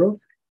Maduro,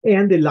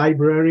 and the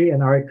library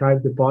and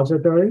archive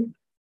depository.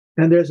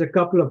 And there's a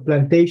couple of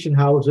plantation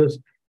houses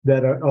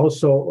that are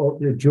also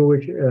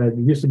Jewish,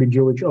 used to be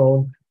Jewish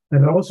owned,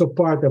 and also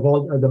part of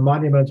all of the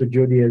monuments of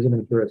Judaism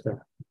in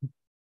Curacao.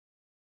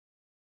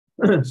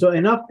 So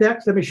enough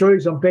text. Let me show you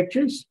some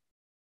pictures.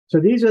 So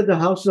these are the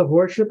houses of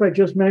worship I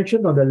just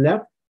mentioned. On the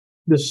left,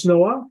 the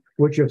SNOA,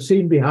 which you've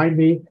seen behind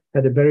me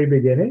at the very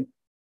beginning,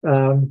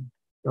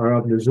 or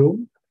of the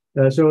Zoom.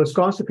 So it's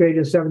consecrated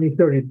in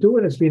 1732,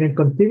 and it's been in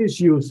continuous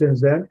use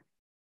since then.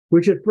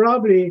 We should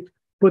probably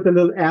put a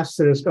little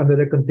asterisk under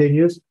the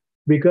continuous,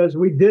 because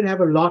we did have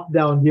a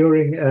lockdown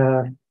during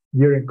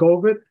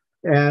COVID,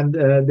 and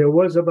there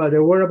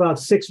were about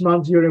 6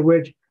 months during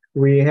which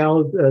we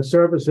held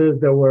services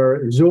that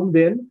were zoomed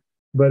in,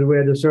 but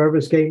where the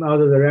service came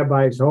out of the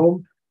rabbi's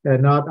home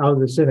and not out of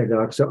the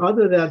synagogue. So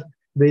other than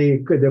the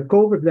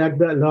COVID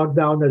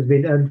lockdown has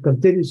been in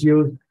continuous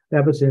use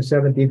ever since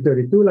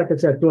 1732, like I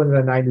said,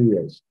 290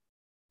 years.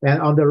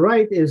 And on the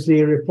right is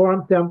the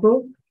Reformed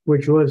Temple,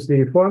 which was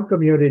the Reformed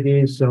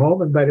community's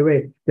home. And by the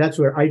way, that's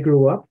where I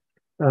grew up,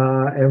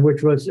 and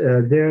which was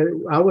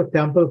our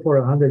temple for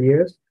 100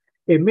 years.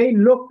 It may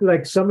look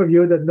like some of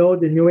you that know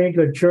the New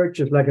England church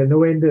is like a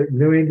New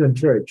England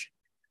church.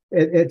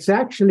 It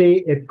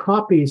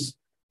copies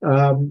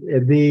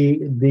the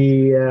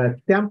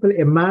Temple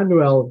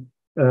Emmanuel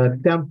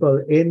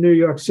Temple in New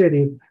York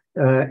City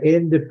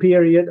in the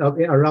period of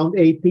around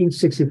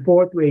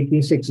 1864 to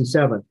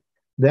 1867.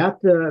 That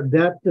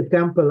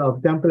temple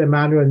of Temple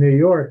Emmanuel, New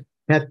York,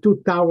 had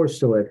 2 towers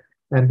to it.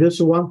 And this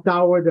one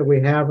tower that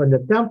we have in the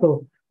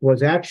temple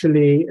was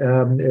actually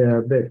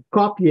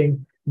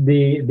copying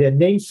the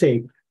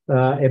namesake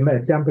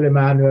Temple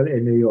Emmanuel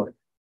in New York.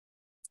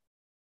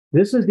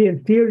 This is the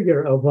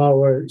interior of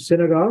our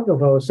synagogue,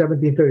 of our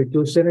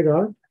 1732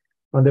 synagogue.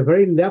 On the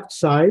very left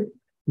side,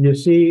 you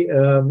see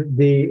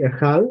the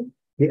Echal,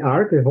 the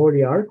Ark, the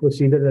Holy Ark. We'll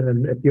see that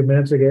in a few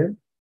minutes again.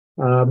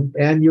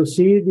 And you'll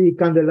see the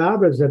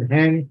candelabras that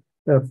hang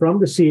from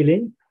the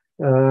ceiling,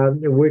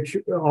 which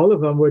all of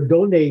them were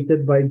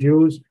donated by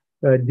Jews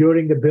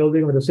during the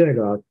building of the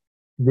synagogue.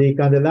 The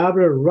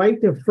candelabra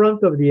right in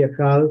front of the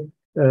Echal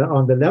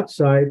on the left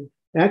side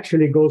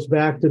actually goes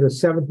back to the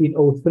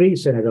 1703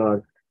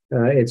 synagogue.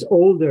 It's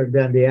older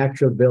than the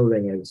actual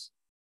building is.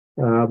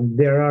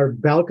 There are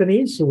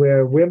balconies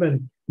where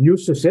women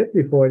used to sit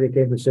before they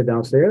came to sit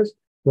downstairs,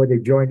 where they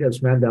joined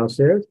us men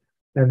downstairs.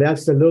 And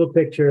that's the little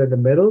picture in the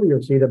middle.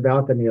 You'll see the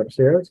balcony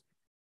upstairs.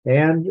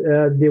 And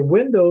the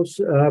windows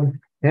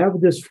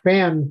have this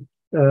fan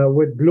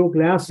with blue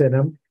glass in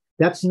them.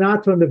 That's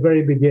not from the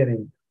very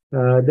beginning.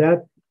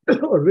 That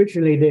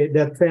originally,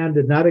 that fan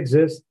did not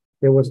exist.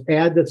 It was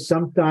added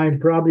sometime,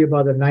 probably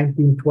about the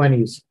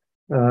 1920s,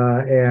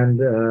 and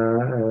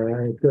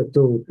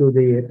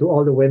to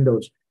all the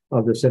windows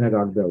of the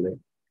synagogue building.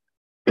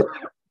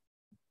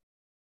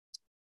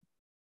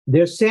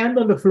 There's sand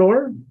on the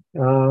floor,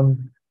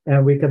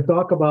 and we can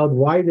talk about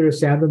why there's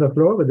sand on the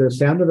floor. But there's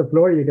sand on the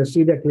floor; you can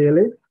see that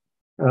clearly,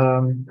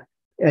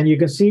 and you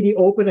can see the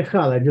open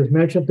echal. I just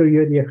mentioned to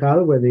you the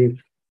echal, where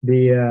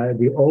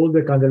the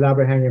older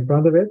candelabra hang in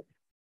front of it.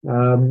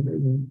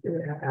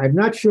 I'm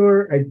not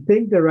sure. I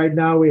think that right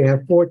now we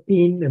have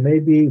 14 and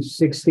maybe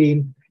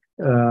 16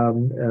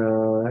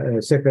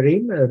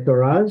 seferim,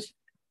 Torahs.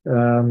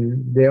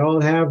 They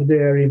all have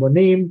their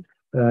rimonim,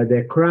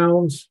 their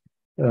crowns.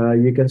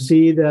 You can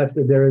see that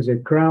there is a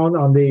crown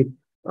on the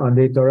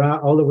Torah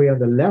all the way on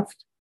the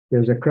left.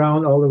 There's a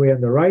crown all the way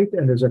on the right,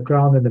 and there's a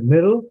crown in the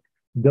middle.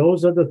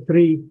 Those are the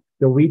 3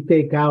 that we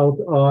take out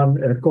on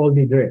Kol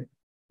Nidre.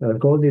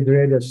 Kol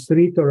Nidre, there's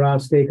 3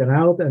 Torahs taken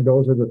out, and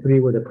those are the 3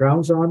 with the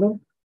crowns on them.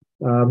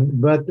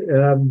 But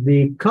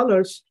the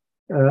colors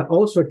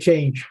also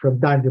change from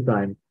time to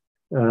time.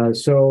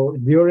 So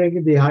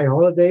during the high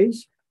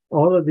holidays,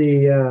 all of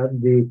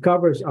the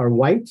covers are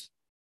white.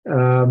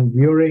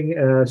 During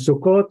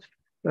Sukkot,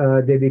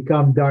 they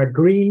become dark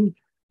green.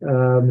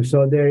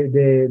 So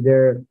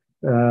they're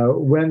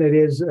when it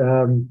is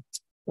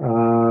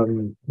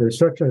the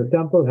destruction of the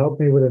temple, help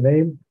me with the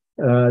name,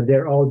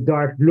 they're all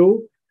dark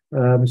blue.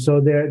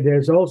 So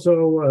there's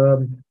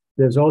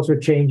also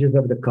changes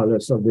of the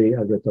colors of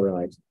the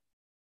Torah.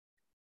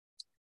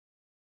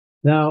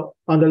 Now,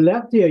 on the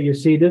left here, you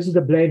see this is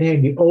the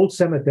Blenheim, the old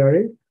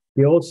cemetery.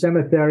 The old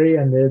cemetery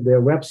and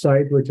their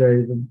website, which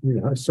I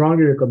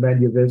strongly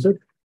recommend you visit.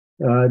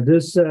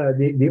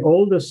 The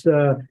oldest,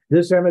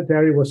 this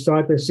cemetery was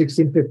started in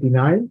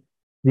 1659.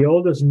 The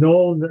oldest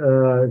known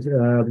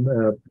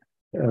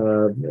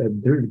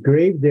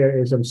grave there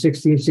is of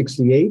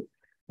 1668.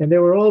 And they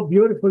were all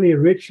beautifully,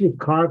 richly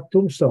carved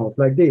tombstones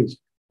like these.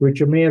 which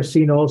you may have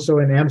seen also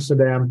in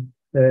Amsterdam,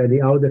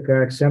 the Oude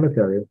Kerk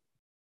Cemetery.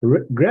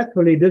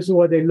 Regretfully, this is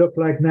what they look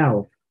like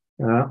now,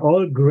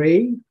 all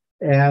gray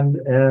and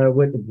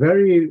with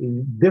very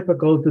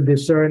difficult to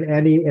discern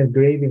any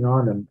engraving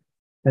on them.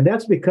 And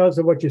that's because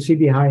of what you see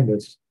behind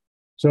us.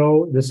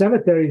 So the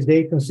cemeteries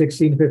date from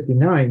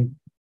 1659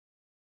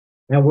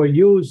 and were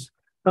used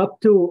up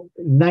to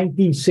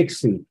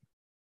 1960.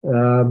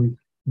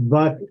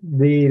 But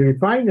the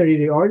refinery,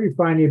 the oil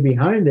refinery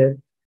behind it,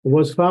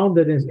 was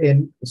founded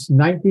in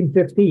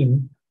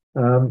 1915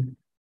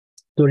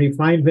 to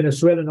refine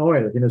Venezuelan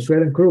oil,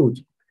 Venezuelan crude.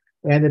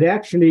 And it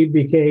actually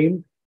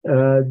became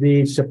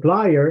the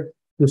supplier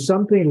to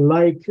something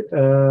like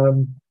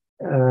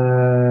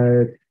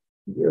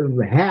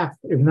half,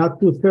 if not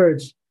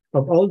two-thirds,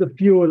 of all the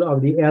fuel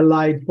of the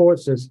Allied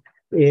forces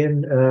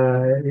in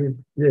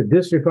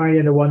this refinery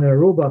and the one in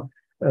Aruba,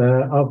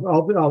 of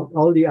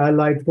all the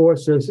Allied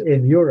forces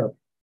in Europe.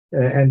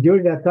 And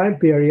during that time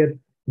period,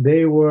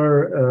 they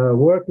were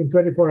working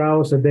 24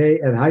 hours a day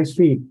at high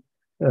speed.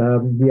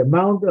 The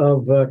amount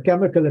of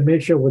chemical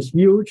emission was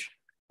huge.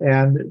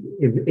 And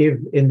if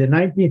in the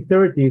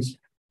 1930s,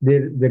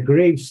 the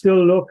graves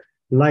still look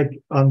like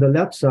on the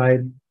left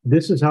side,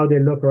 this is how they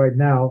look right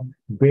now,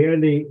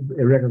 barely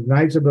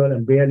recognizable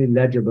and barely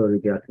legible,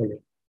 regretfully.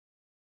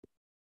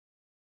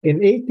 In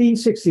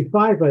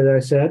 1865, as I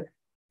said,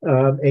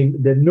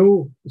 the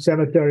new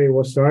cemetery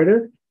was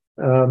started.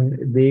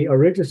 The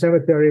original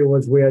cemetery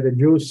was where the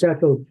Jews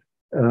settled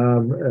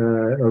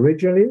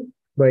originally.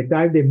 By the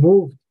time they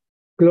moved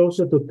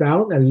closer to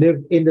town and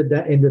lived in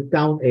the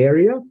town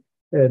area,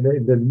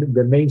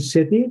 the main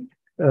city,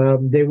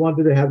 they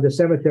wanted to have the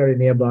cemetery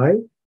nearby,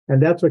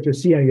 and that's what you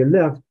see on your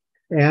left.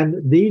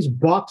 And these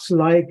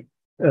box-like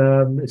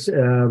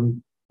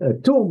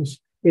tombs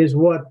is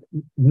what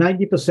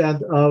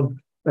 90% of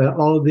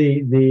all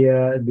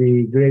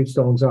the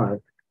gravestones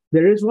are.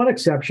 There is one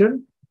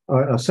exception,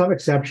 or some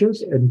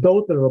exceptions, in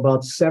total of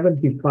about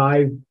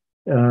 75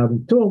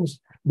 tombs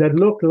that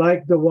look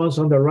like the ones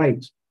on the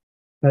right.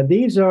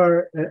 These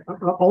are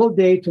all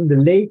date from the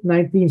late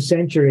 19th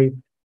century,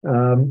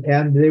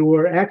 and they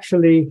were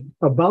actually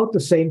about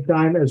the same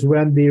time as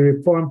when the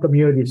Reformed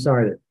community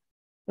started.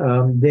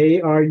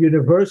 They are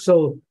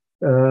universal.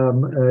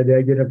 They're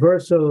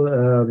universal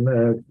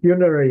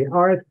funerary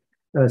art.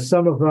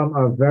 Some of them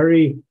are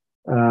very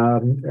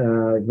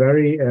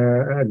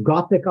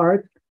Gothic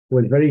art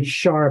with very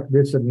sharp.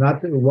 This is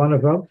not one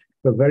of them,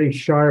 but very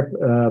sharp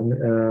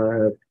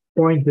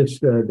point is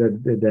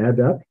the head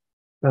up.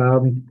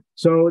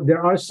 So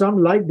there are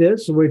some like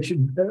this which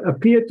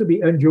appear to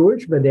be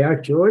un-Jewish, but they are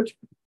Jewish,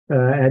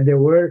 and they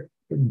were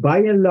by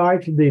and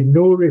large the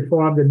new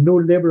Reformed, the new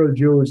liberal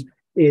Jews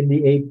in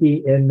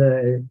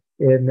the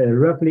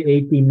roughly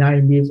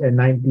 1890s and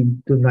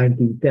 19 to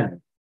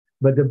 1910.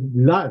 But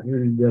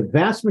the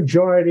vast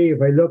majority,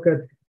 if I look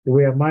at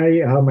where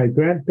how my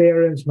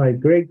grandparents, my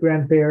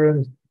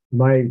great-grandparents,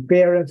 my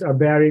parents are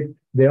buried,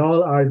 they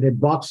all are in the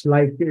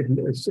box-like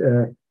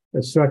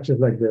structures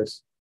like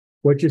this.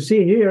 What you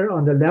see here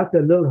on the left,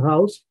 the little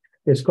house,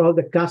 is called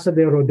the Casa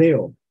de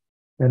Rodeo.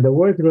 And the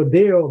word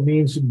rodeo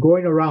means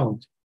going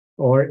around,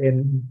 or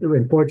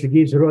in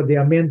Portuguese,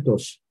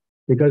 rodeamentos,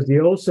 because the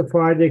old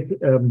Sephardic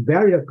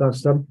burial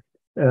custom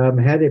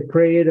had a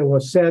prayer that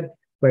was said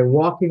by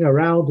walking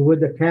around with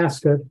the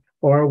casket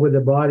or with the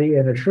body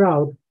in a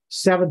shroud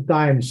 7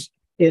 times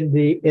in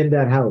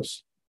that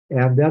house.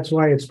 And that's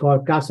why it's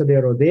called Casa de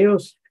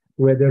Rodeos,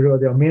 where the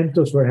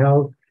rodeamentos were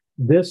held.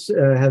 This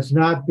has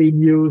not been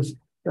used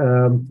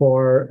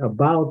for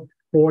about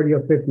 40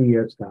 or 50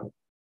 years now.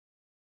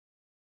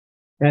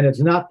 And it's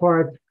not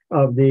part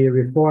of the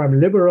Reform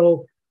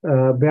liberal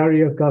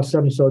burial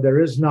custom, so there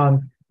is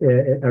none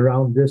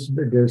around this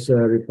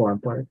Reform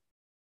part.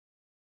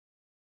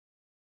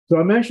 So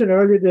I mentioned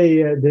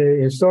earlier the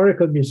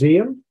historical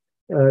museum,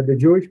 the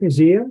Jewish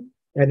Museum,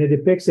 and it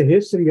depicts the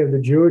history of the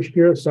Jewish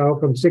Curacao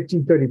from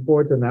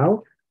 1634 to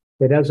now.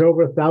 It has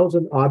over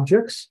 1,000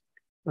 objects.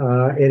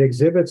 It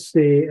exhibits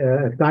the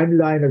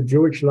timeline of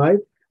Jewish life,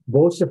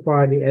 both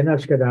Sephardi and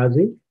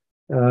Ashkenazi,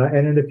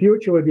 and in the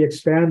future will be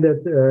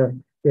expanded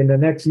in the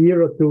next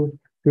year or two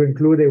to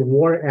include a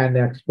war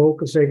annex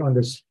focusing on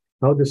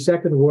how the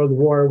Second World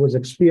War was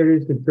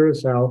experienced in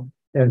Curacao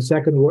and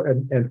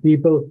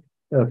people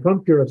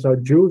from Curacao,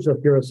 Jews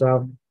of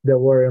Curacao, that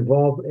were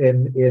involved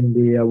in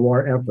the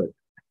war effort.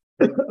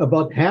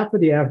 About half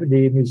of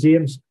the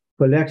museum's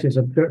collections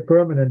are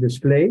permanent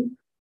display,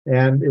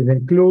 and it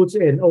includes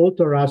an old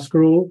Torah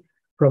scroll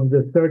from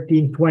the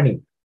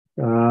 1320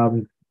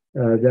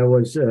 that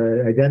was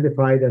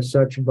identified as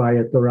such by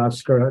a Torah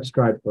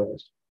scribe for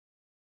us.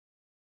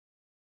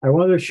 I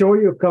want to show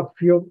you a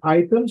few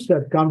items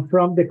that come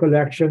from the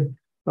collection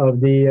of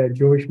the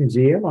Jewish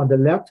Museum. On the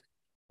left,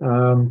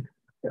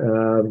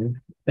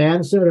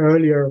 Anne said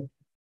earlier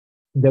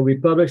that we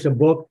published a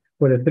book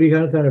for the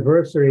 300th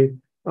anniversary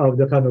of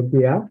the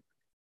Chanukiah.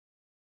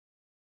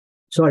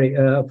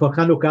 For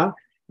Hanukkah,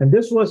 and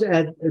this was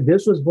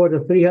for the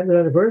 300th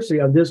anniversary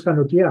of this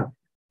Chanukiah.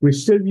 We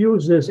still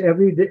use this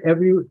every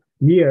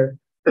year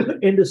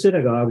in the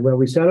synagogue, when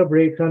we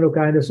celebrate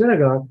Hanukkah in the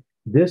synagogue,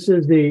 this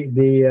is the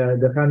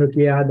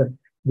Chanukiah,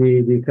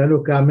 the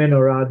Hanukkah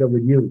menorah that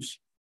we use.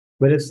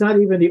 But it's not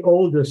even the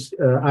oldest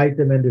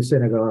item in the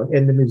synagogue,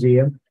 in the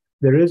museum.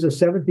 There is a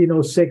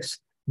 1706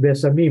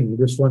 Besamim,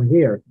 this one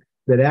here,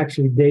 that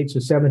actually dates to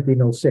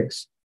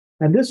 1706.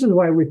 And this is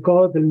why we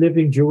call it the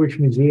Living Jewish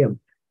Museum.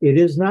 It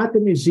is not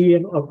the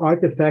museum of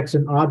artifacts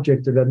and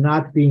objects that are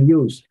not being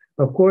used.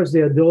 Of course,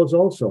 there are those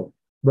also,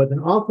 but an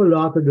awful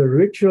lot of the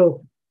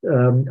ritual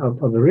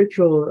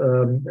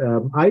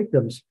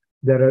items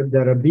that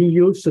are being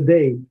used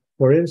today,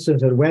 for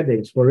instance, at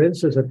weddings, for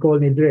instance, at Kol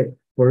Nidre,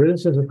 for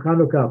instance, at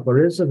Hanukkah,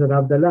 for instance, at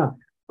Havdalah,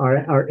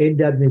 are in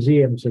that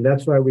museum. So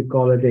that's why we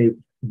call it a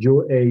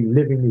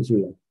living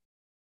museum.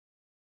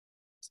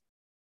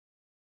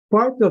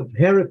 Part of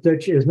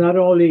heritage is not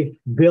only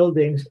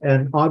buildings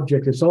and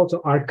objects, it's also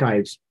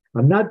archives.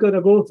 I'm not going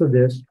to go through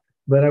this,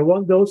 but I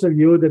want those of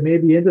you that may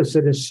be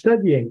interested in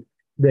studying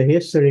the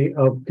history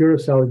of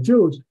Curacao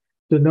Jews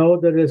to know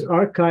that there's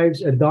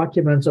archives and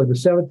documents of the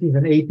 17th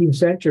and 18th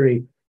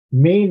century,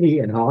 mainly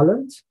in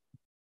Holland.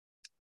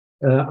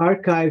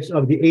 Archives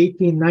of the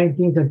 18th,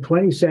 19th, and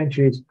 20th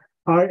centuries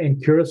are in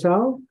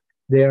Curacao.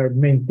 They are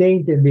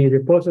maintained in the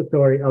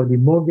repository of the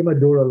Mongi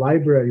Maduro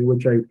Library,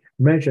 which I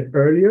mentioned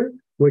earlier,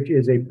 which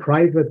is a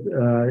private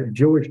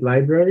Jewish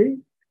library.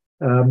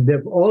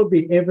 They've all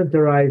been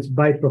inventorized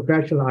by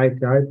professional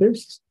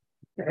archivists,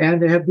 and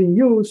they have been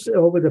used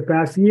over the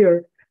past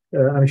year.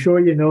 I'm sure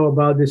you know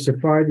about the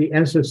Sephardi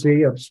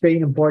ancestry of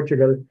Spain and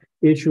Portugal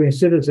issuing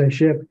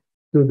citizenship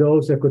to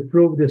those that could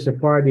prove the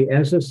Sephardi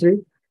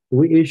ancestry.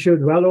 We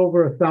issued well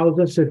over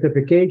 1,000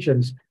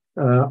 certifications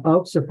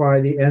of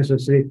Sephardi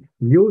ancestry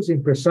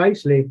using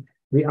precisely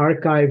the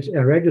archives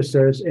and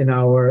registers in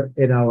our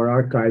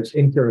archives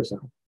in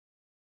Curacao.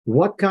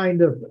 What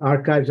kind of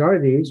archives are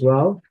these?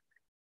 Well,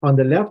 on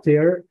the left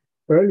here,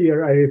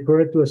 earlier I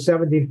referred to a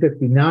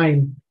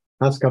 1759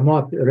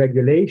 Askamot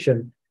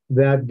regulation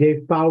that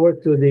gave power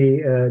to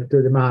the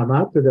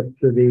Mahamat,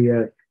 to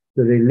the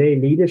lay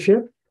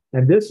leadership,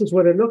 and this is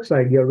what it looks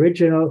like. The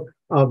original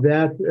of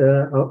that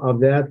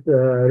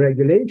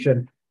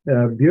regulation,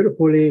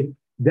 beautifully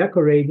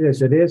decorated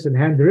as it is and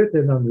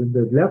handwritten on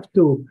the left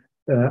two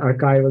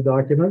archival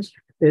documents,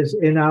 is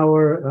in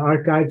our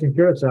archives in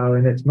Curacao,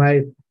 and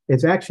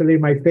it's actually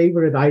my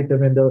favorite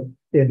item in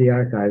the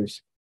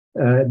archives.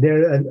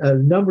 There are a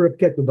number of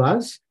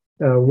ketubas,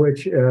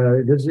 which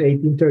this is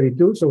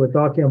 1832, so we're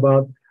talking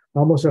about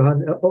almost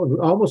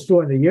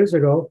 200 years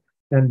ago,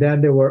 and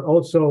then they were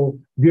also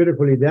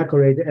beautifully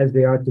decorated as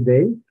they are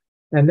today.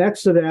 And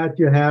next to that,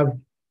 you have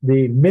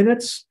the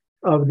minutes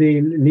of the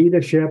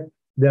leadership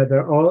that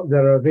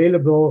are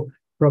available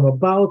from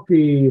about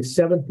the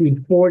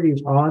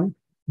 1740s on.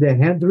 They're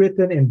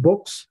handwritten in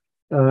books,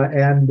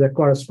 and the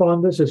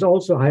correspondence is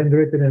also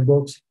handwritten in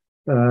books.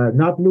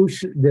 Not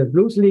loose, there's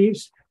loose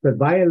leaves, but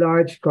by and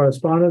large,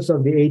 correspondence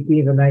of the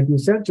 18th and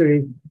 19th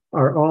century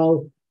are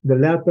all, the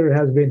letter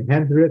has been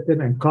handwritten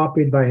and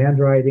copied by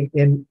handwriting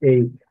in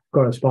a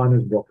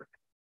correspondence book.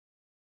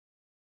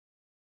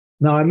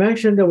 Now, I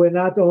mentioned that we're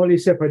not only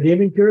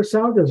Sephardim in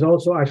Curacao, there's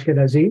also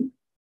Ashkenazim.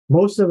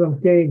 Most of them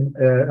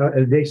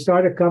they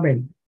started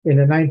coming in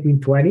the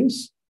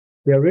 1920s.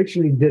 They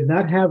originally did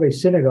not have a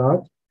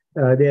synagogue.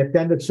 They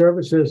attended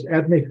services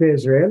at Mikveh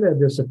Israel at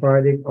the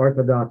Sephardic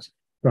Orthodox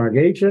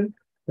congregation.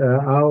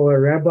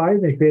 Our rabbi,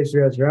 Mikveh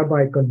Israel's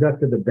rabbi,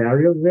 conducted the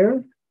burials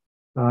there.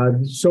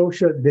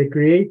 They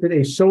created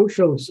a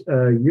social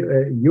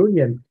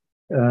union,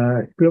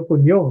 Club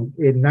Union,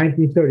 in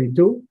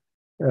 1932,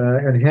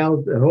 and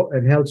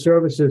held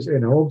services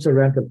in homes and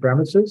rented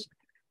premises.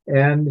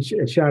 And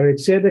Shaarei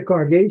Tzedek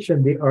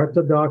congregation, the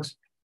Orthodox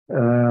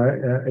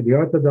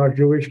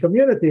Jewish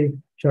community,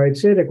 Shaarei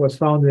Tzedek, was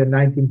founded in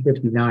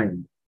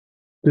 1959.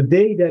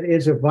 Today, there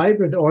is a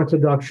vibrant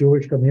Orthodox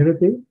Jewish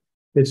community.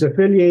 It's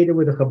affiliated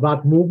with the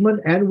Chabad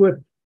movement and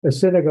with a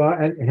synagogue,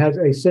 and has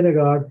a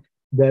synagogue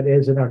that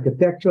is an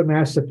architectural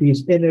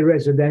masterpiece in a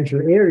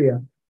residential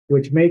area,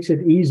 which makes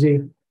it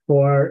easy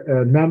for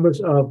members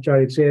of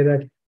Shaarei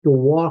Tzedek to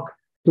walk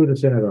to the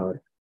synagogue.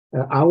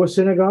 Our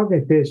synagogue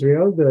in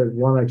Israel, the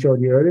one I showed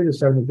you earlier, the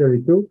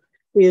 1732,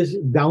 is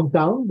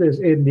downtown. There's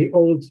in the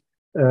old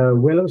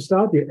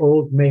Willemstad, the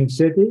old main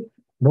city.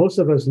 Most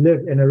of us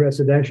live in a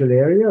residential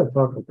area.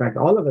 In fact,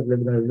 all of us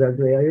live in a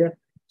residential area.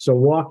 So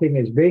walking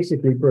is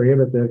basically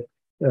prohibitive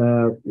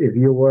if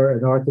you were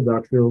an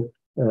Orthodox Jew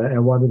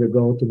and wanted to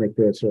go to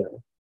Mikveh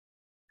Israel.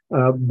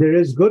 There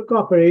is good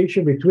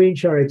cooperation between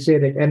Shaarei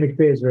Tzedek and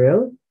Mikveh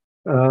Israel.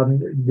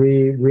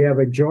 We have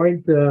a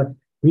joint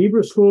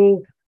Hebrew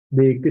school.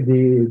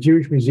 The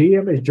Jewish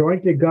Museum is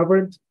jointly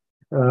governed.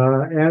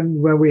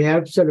 And when we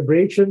have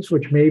celebrations,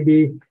 which may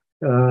be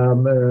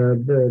Yom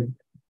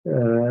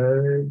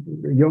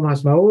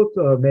HaSmaut,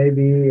 or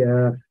maybe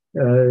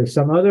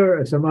some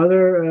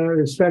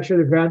other special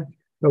event,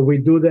 we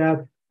do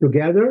that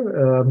together,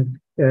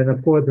 and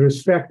of course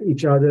respect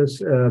each other's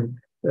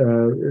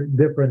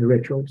different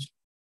rituals.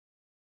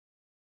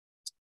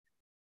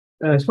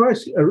 as far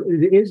as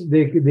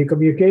the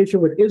communication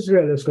with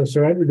Israel is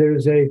concerned,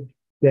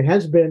 there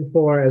has been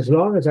for as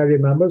long as I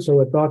remember. So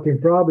we're talking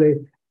probably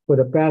for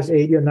the past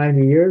 80 or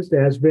 90 years.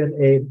 There has been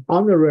an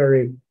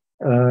honorary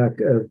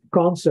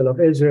consul of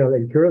Israel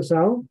in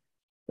Curacao,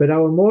 but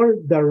our more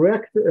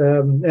direct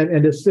and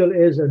there still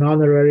is an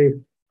honorary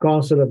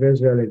consul of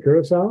Israel in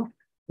Curacao.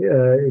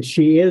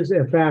 She is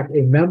in fact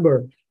a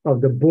member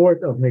of the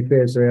board of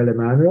Mikveh Israel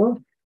Emmanuel.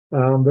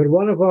 But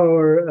one of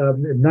our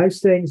nice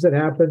things that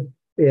happened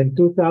in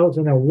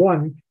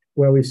 2001,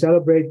 where we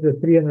celebrate the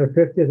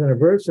 350th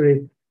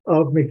anniversary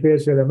of Mikveh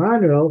Israel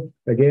Emmanuel,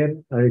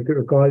 again, I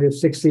recall it,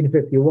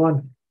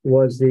 1651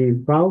 was the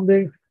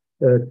founding,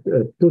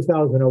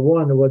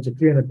 2001 was the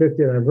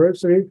 350th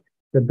anniversary.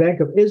 The Bank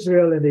of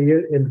Israel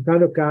in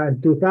Hanukkah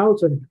in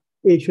 2000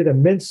 issued a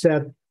mint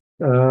set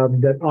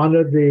that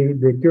honored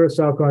the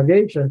Curacao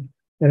congregation.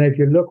 And if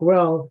you look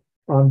well,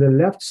 on the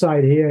left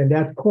side here in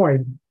that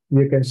coin,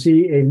 you can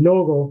see a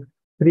logo,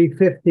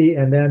 350,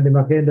 and then the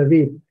Magen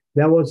David.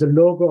 That was the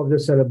logo of the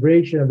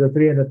celebration of the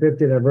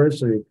 350th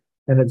anniversary.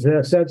 And it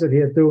says it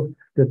here too,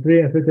 the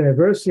 350th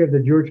anniversary of the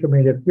Jewish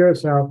community of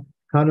Curacao,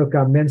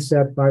 Hanukkah Mint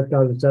Set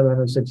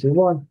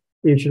 5,761,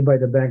 issued by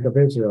the Bank of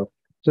Israel.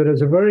 So there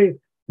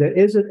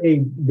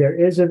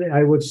isn't,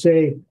 I would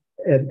say,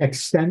 an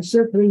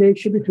extensive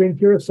relation between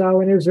Curacao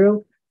and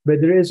Israel, but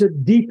there is a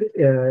deep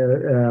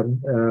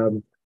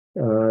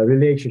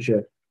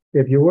relationship.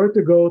 If you were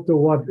to go to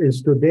what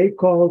is today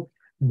called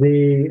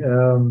the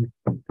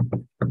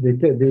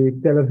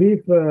Tel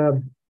Aviv,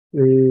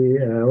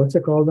 what's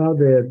it called now?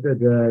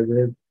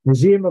 The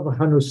Museum of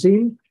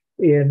Hanusim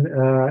in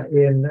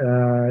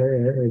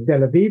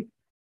Tel Aviv,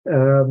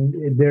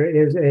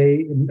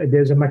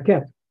 there's a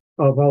maquette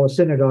of our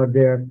synagogue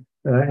there,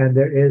 and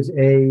there is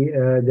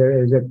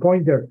a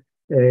pointer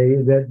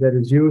that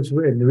is used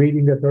in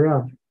reading the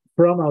Torah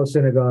from our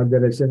synagogue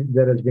that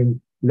has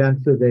been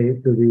lent to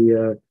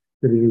the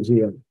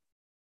museum.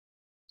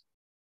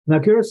 Now,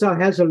 Curacao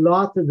has a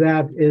lot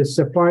that is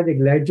Sephardic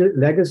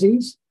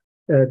legacies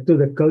to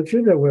the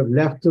culture that we've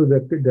left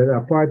that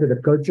are part of the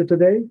culture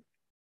today.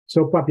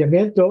 So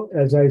Papiamento,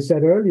 as I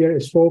said earlier,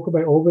 is spoken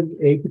by over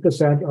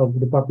 80% of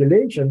the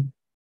population.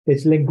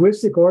 Its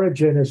linguistic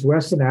origin is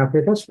Western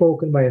Africa,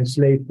 spoken by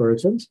enslaved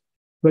persons,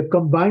 but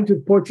combined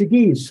with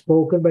Portuguese,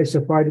 spoken by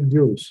Sephardic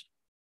Jews.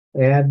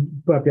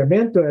 And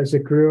Papiamento, as a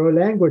Creole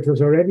language,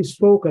 was already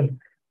spoken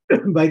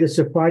by the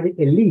Sephardic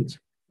elite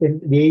in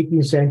the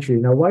 18th century.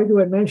 Now, why do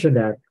I mention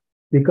that?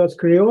 Because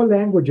Creole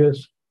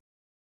languages,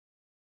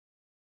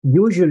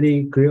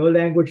 usually Creole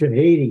language in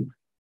Haiti,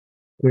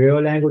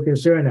 Creole language in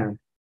Suriname,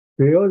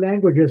 Creole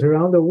languages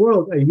around the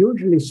world are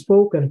usually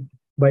spoken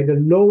by the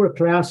lower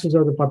classes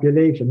of the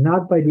population,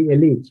 not by the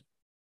elite.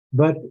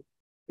 But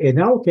in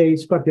our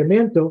case,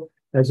 Papiamento,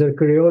 as a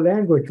Creole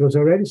language, was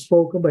already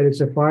spoken by the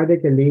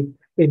Sephardic elite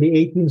in the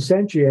 18th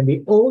century. And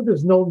the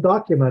oldest known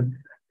document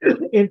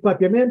in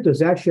Papiamento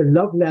is actually a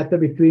love letter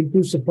between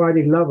two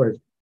Sephardic lovers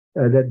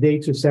that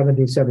dates to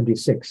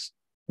 1776.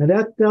 And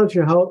that tells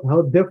you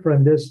how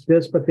different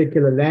this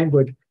particular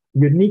language,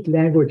 unique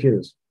language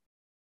is.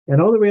 And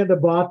all the way at the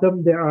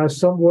bottom, there are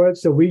some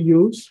words that we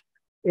use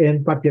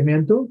in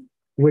Papiamento,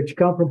 which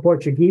come from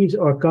Portuguese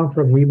or come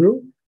from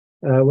Hebrew.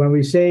 When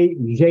we say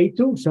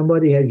jeito,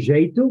 somebody has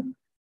jeito,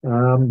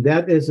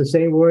 that is the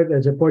same word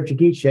as a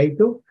Portuguese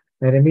jeito,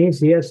 and it means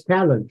he has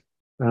talent,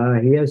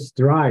 he has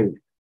drive.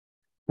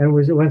 And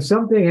when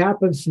something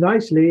happens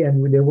nicely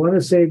and they want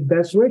to say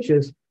best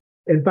wishes,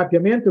 in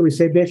Papiamento we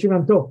say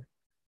Beshimanto,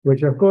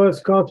 which of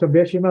course comes from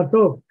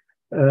Beshimanto,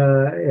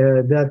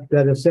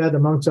 that is said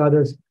amongst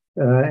others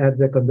at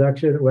the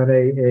conduction when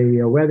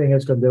a wedding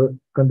is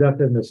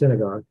conducted in the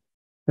synagogue.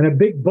 And a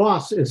big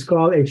boss is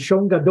called a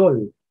Shon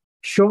Gadol,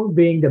 Shon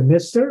being the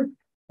mister,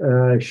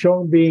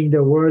 Shon being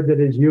the word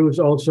that is used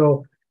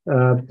also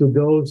to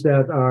those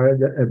that are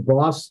a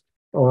boss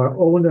or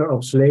owner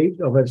of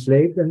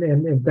enslaved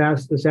in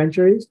past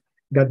centuries,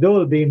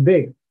 Gadol being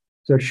big.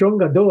 So Shon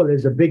Gadol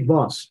is a big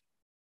boss.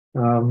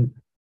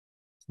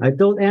 I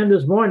told Anne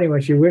this morning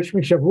when she wished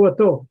me Shavua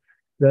Tov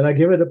that I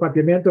give her the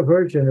Papiamento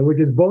version, which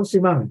is Bon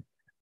Simang.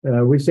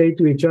 We say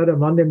to each other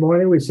Monday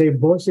morning, we say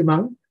Bon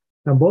Simang,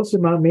 and Bon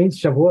Simang means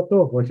Shavua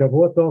Tov, or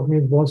Shavua Tov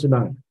means Bon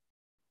Simang.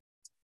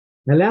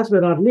 And last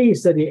but not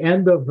least, at the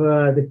end of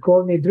the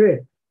Kol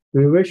Nidre,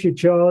 we wish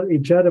each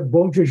other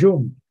Bon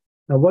Jejum.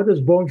 Now, what does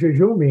Bon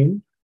Jejum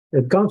mean?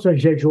 It comes from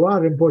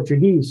Jejuar in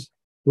Portuguese,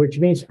 which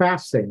means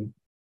fasting.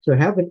 So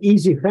have an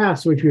easy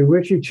fast, which we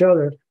wish each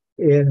other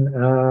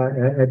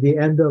at the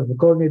end of the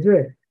Kol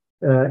Nidre,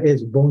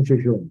 is Bon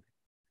Jejum.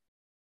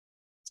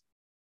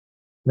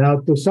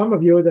 Now, to some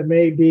of you that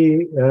may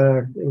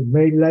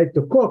like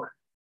to cook,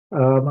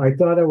 I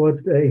thought I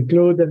would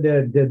include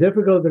the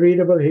difficult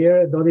readable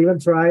here. Don't even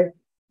try,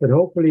 but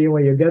hopefully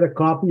when you get a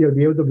copy, you'll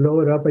be able to blow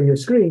it up on your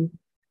screen.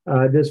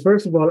 There's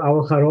first of all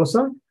our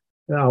charosa,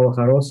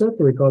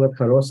 we call it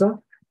charosa,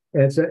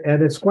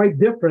 and it's quite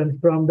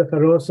different from the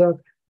charosa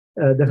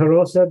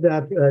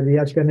that the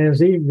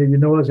Ashkenazim, you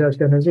know as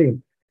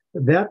Ashkenazim.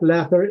 That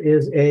letter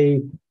is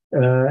a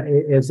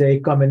is a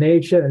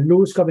combination, a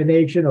loose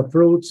combination of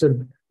fruits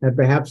and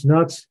perhaps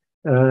nuts,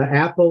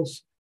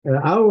 apples.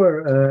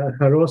 Our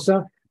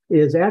carosa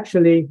is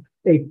actually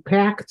a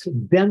packed,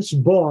 dense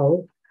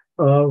ball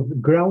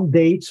of ground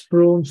dates,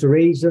 prunes,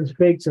 raisins,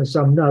 figs, and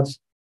some nuts,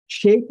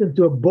 shaped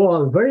into a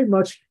ball, very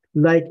much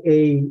like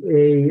a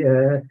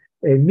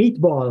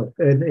meatball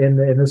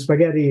in a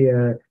spaghetti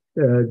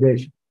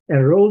dish,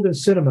 and rolled in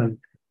cinnamon.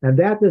 And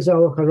that is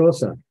our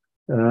carosa.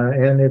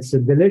 And it's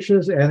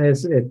delicious, and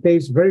it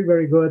tastes very,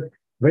 very good,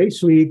 very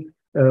sweet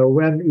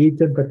when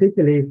eaten,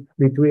 particularly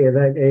between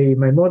like a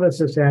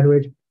mimosa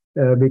sandwich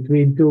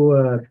between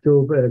two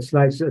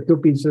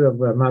pieces of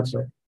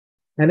matzo.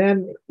 And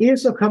then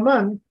ears of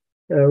haman,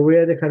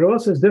 where the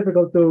carosa is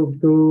difficult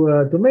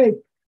to make.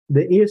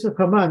 The ears of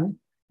haman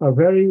are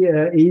very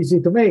easy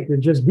to make.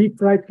 It's just deep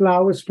fried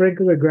flour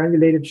sprinkled with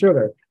granulated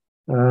sugar.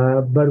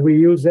 But we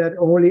use that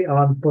only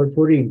on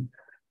Purim.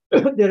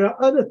 There are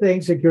other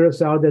things in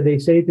Curacao that they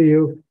say to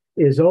you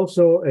is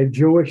also a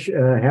Jewish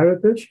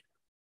heritage.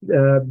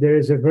 There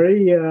is a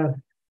very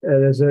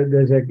there's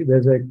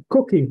a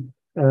cookie,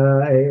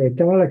 a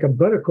kind of like a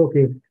butter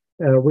cookie,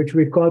 which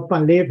we call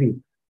pan levi,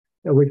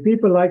 which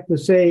people like to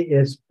say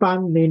is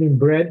pan meaning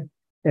bread,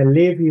 and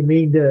levi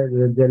mean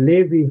the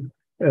levi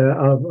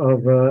of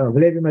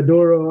Levi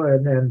Maduro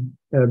and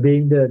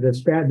being the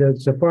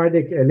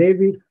Sephardic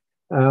Levi.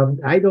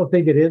 I don't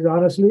think it is,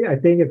 honestly. I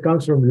think it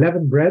comes from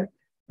leavened bread,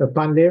 the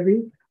pan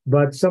levi,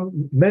 but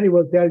many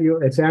will tell you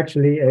it's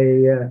actually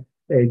a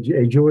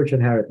Jewish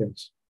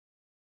inheritance.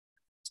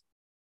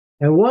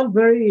 And one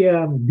very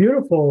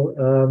beautiful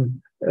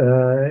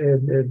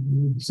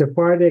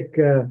Sephardic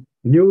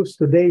use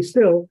today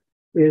still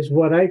is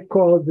what I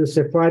call the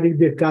Sephardic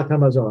Birkat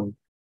Hamazon.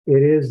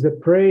 It is the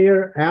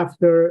prayer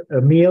after a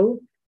meal.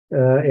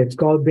 It's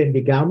called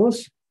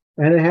Bendigamos,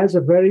 and it has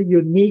a very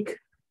unique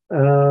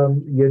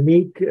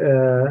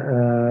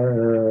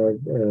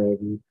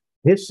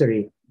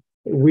history.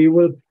 We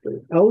will,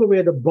 all the way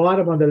at the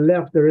bottom on the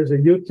left, there is a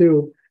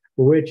YouTube,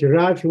 which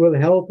Raj will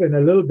help in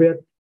a little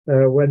bit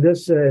when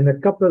this, in a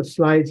couple of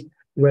slides,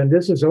 when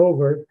this is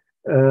over,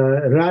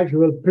 Raj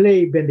will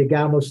play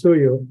Bendigamos to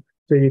you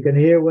so you can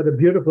hear what a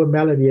beautiful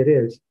melody it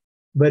is.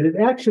 But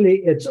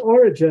its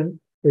origin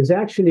is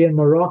actually in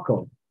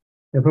Morocco.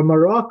 And from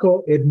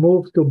Morocco, it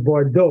moved to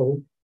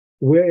Bordeaux,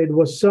 where it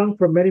was sung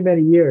for many,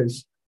 many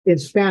years in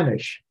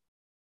Spanish.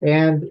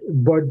 And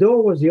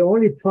Bordeaux was the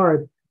only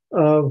part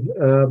of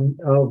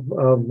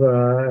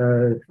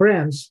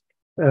France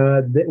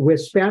where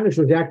Spanish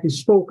was actually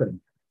spoken.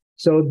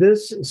 So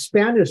this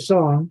Spanish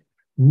song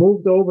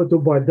moved over to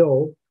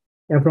Bordeaux,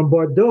 and from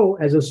Bordeaux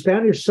as a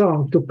Spanish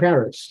song to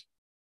Paris.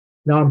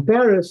 Now in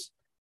Paris,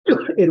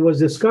 it was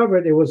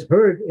discovered, it was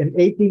heard in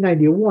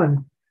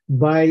 1891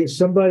 by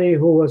somebody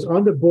who was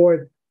on the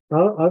board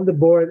of the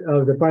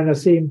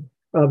Parnasim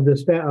of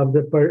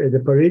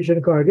the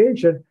Parisian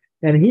congregation,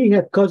 and he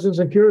had cousins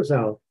in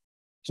Curacao.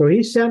 So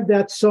he sent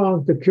that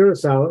song to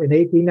Curacao in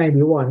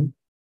 1891,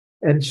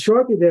 and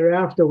shortly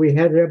thereafter we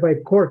had Rabbi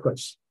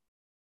Korkus.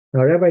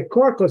 Now Rabbi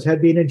Korkus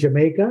had been in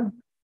Jamaica,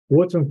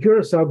 would from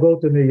Curacao go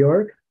to New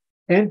York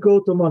and go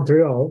to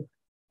Montreal,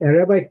 and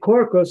Rabbi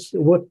Korkus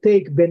would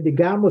take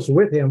Bendigamos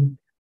with him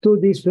to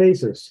these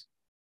places.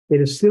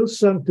 It is still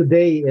sung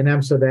today in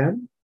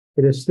Amsterdam.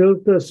 It is still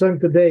sung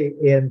today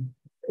in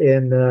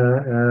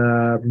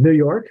New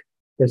York.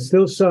 It's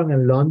still sung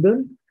in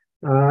London.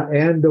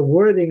 And the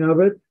wording of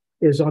it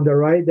is on the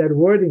right. That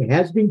wording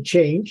has been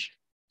changed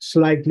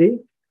slightly.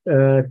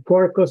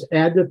 Korkus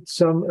added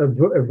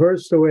a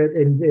verse to it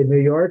in New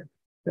York.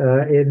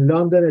 In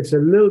London, it's a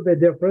little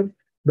bit different,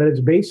 but it's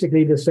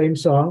basically the same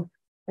song.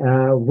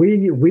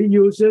 We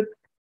use it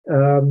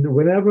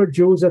whenever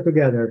Jews are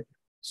together.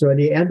 So at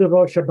the end of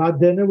our Shabbat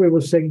dinner, we will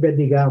sing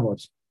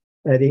Bendigamos.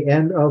 At the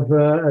end of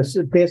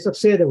Pesach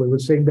Seder, we will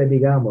sing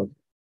Bendigamos.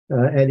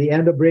 At the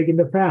end of breaking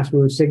the fast,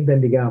 we will sing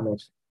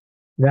Bendigamos.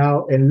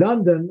 Now, in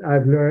London,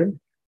 I've learned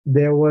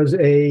there was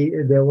a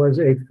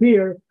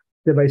fear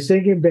that by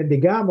singing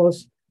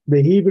Bendigamos,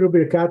 the Hebrew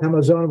Birkat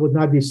Hamazon would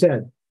not be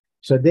said.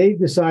 So they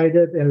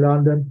decided in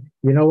London,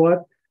 you know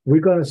what?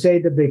 We're going to say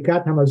the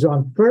Birkat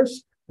Hamazon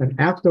first, and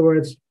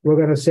afterwards, we're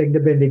going to sing the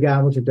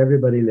Bendigamos that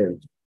everybody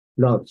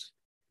loves.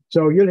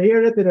 So you'll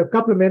hear it in a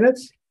couple of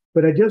minutes,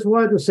 but I just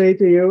wanted to say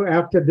to you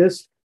after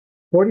this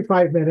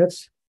 45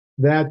 minutes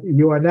that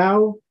you are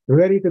now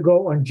ready to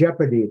go on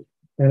Jeopardy.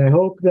 And I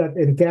hope that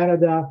in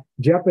Canada,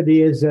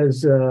 Jeopardy is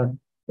as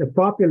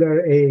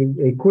popular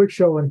a quiz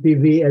show on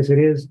TV as it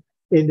is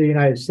in the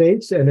United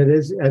States, and it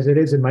is as it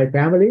is in my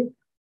family.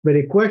 But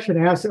a question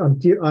asked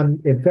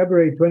in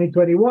February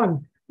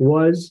 2021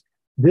 was,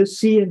 this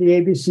sea in the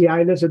ABC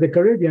Islands of the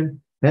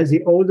Caribbean has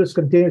the oldest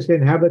continuously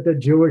inhabited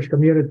Jewish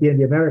community in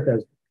the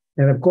Americas.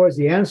 And of course,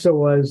 the answer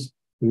was,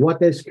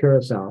 what is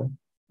Curacao?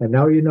 And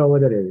now you know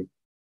what it is.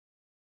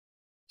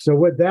 So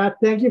with that,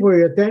 thank you for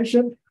your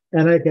attention.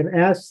 And I can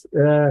ask,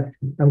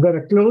 I'm going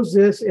to close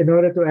this in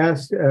order to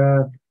ask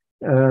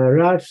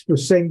Raj to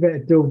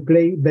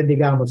play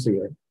Bendigamos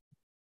here.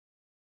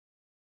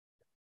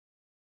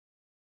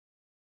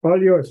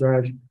 All yours,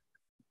 Raj.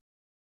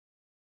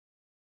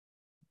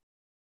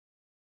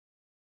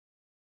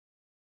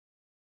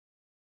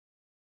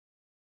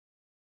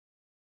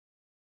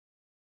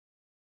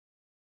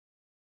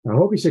 I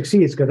hope he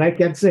succeeds because I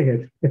can't sing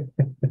it.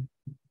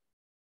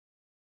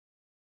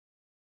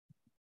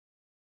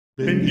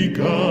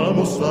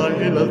 Bendigamos a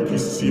el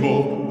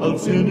Altísimo, al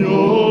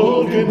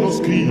Señor que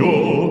nos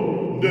crió.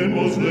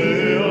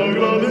 Démosle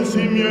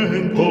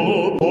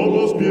agradecimiento por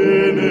los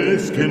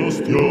bienes que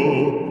nos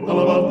dio.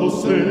 Alabado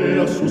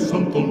sea su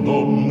santo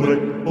nombre,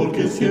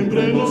 porque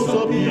siempre nos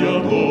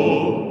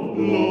apiadó.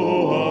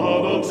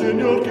 Load al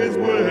Señor que es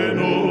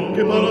bueno,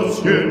 que para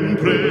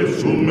siempre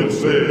es su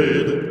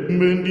merced.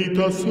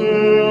 Bendita sea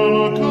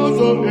la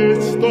casa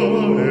esta,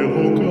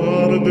 el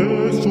hogar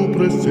de su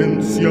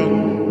presencia,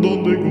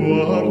 donde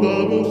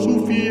guardamos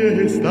su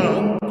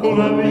fiesta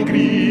con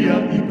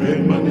alegría y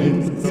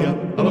permanencia.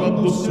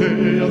 Alabado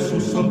sea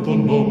su santo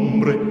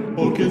nombre,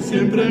 porque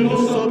siempre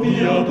nos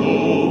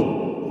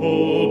apiadó.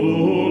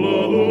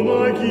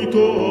 Adonai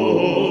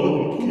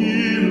kitod,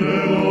 ki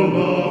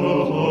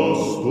leolam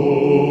hastor.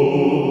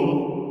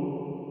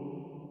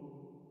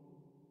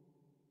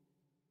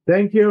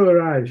 Thank you,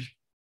 Raj.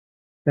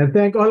 And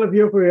thank all of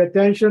you for your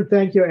attention.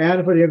 Thank you,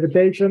 Anne, for the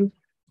invitation.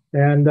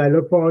 And I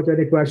look forward to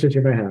any questions you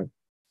may have.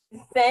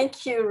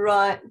 Thank you,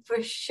 Ron,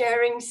 for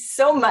sharing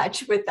so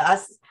much with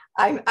us.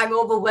 I'm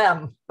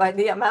overwhelmed by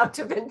the amount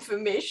of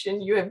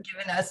information you have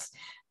given us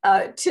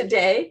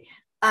today.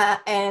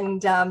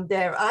 And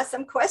there are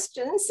some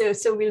questions.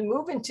 So we'll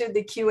move into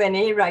the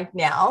Q&A right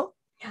now.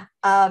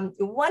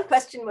 One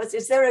question was,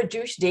 is there a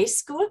Jewish day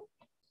school?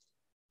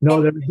 No,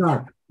 there is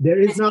not. There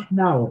is not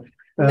now.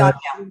 Not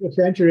now. In the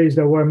centuries,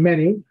 there were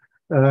many.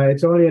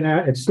 It's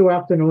 2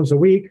 afternoons a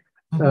week.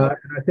 I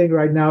think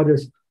right now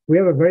we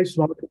have a very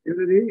small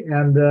community,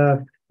 and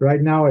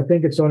right now I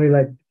think it's only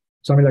like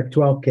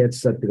 12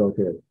 kids that go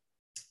to it.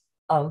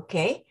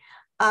 Okay.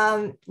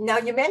 Now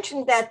you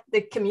mentioned that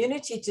the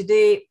community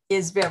today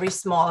is very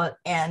small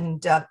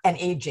and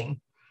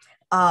aging.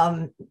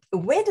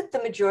 Where did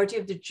the majority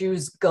of the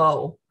Jews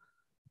go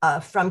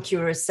from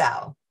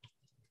Curacao?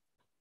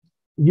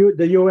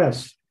 The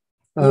U.S.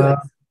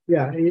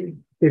 Yeah,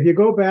 if you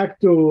go back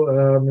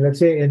to let's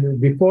say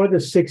before the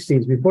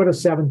 60s, before the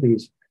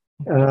 70s,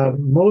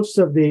 most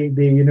of the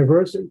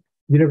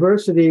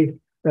university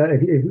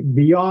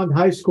beyond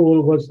high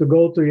school was to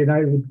go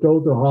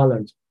to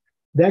Holland.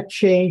 That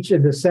changed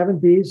in the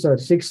 70s or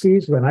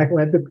 60s when I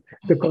went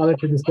to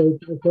college in the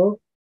States also.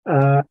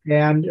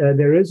 And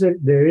there is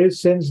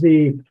since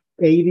the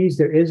 80s,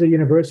 there is a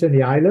university in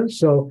the islands.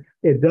 So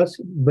it does,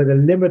 but a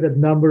limited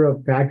number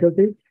of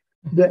faculty.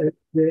 But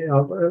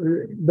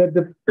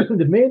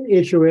the main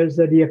issue is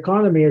that the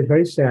economy is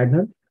very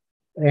stagnant,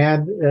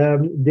 and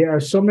there are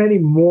so many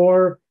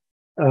more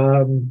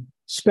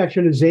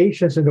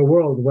specializations in the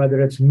world,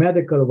 whether it's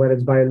medical, whether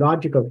it's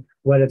biological,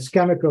 whether it's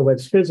chemical, whether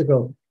it's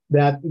physical,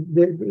 that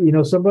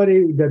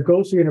somebody that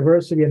goes to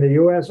university in the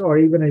U.S. or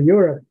even in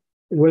Europe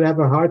will have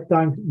a hard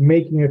time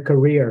making a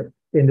career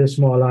in this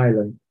small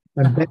island,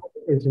 and that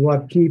is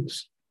what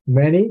keeps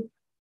many.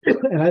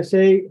 And I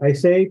say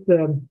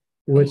it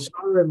with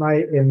sorrow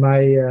in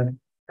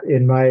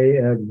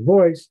my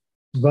voice,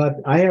 but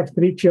I have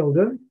 3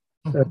 children.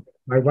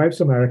 My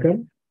wife's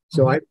American,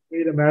 so I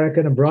stayed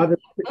American and brought it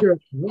to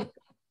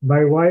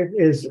My wife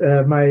is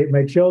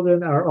my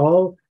children are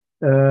all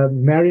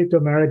married to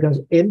Americans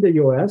in the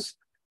U.S.,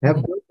 have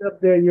built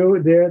up their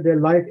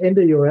life in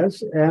the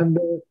U.S. and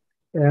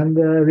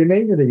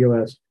remain in the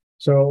U.S.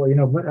 So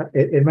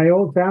in my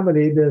own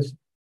family, there's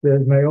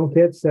my own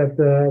kids that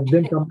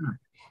didn't come back.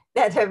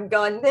 That have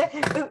gone there.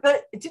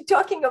 But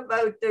talking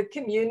about the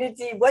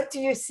community, what do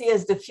you see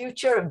as the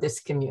future of this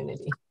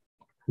community?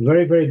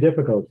 Very, very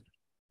difficult.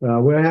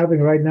 We're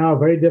having right now a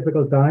very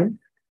difficult time.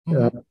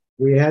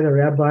 We had a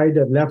rabbi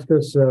that left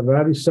us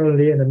very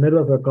suddenly in the middle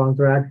of a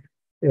contract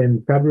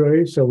in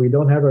February, so we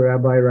don't have a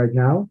rabbi right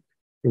now.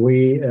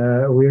 We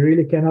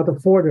really cannot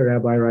afford a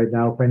rabbi right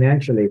now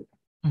financially.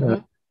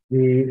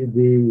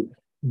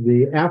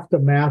 The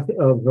aftermath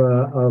of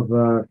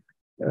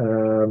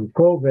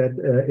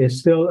COVID is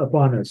still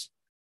upon us.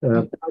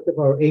 Part of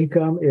our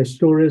income is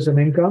tourism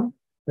income.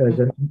 There's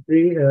an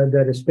entry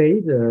that is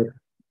paid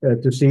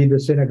to see the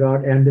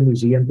synagogue and the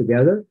museum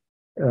together.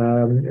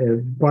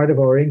 Part of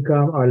our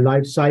income are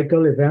life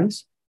cycle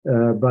events,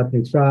 bat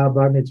mitzvah,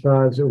 bar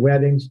mitzvahs,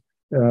 weddings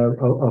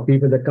of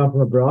people that come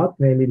from abroad,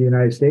 mainly the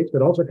United States,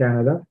 but also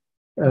Canada.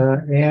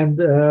 And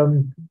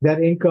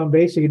that income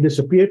basically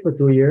disappeared for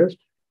 2 years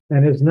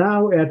and is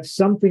now at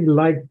something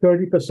like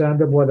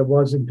 30% of what it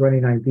was in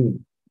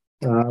 2019.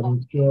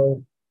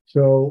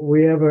 So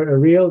we have a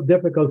real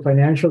difficult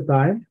financial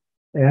time,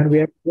 and we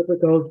have a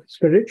difficult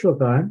spiritual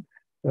time.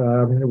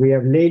 We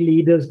have lay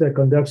leaders that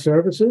conduct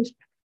services.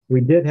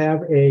 We did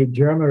have a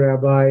German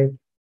rabbi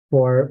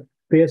for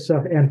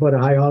Pesach and for the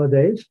high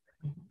holidays.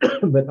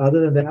 But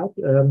other than that,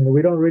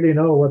 we don't really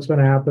know what's going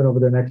to happen over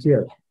the next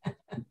year.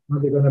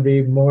 There's going to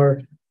be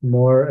more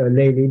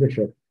lay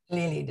leadership.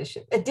 Lay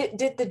leadership.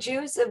 Did the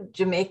Jews of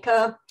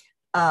Jamaica,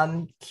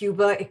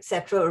 Cuba,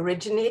 etc.,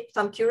 originate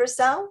from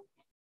Curacao?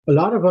 A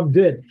lot of them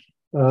did,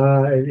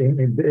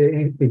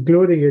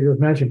 including, you just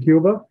mentioned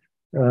Cuba.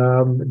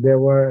 There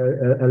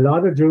were a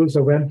lot of Jews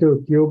that went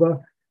to Cuba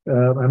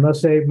I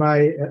must say,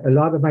 a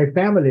lot of my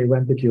family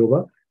went to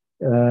Cuba.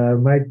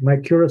 My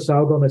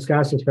Curacao Gomez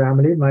Casas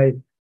family.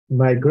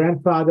 My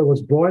grandfather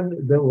was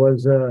born.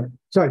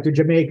 To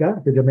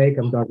Jamaica. To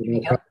Jamaica, I'm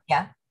talking about.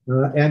 Yeah.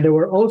 And there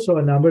were also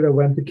a number that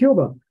went to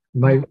Cuba.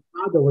 My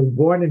father was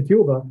born in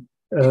Cuba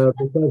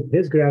because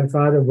his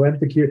grandfather went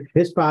to Cuba.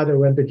 His father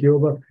went to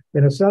Cuba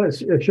in a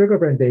sugar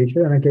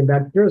plantation and then came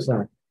back to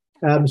Curacao.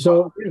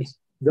 So yes,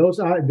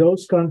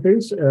 those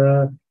countries.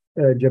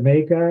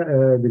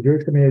 Jamaica, the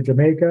Jewish community of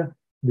Jamaica,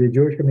 the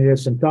Jewish community of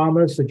St.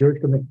 Thomas, the Jewish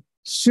community.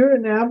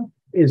 Suriname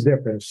is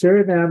different.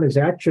 Suriname is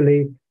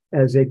actually,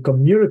 as a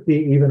community,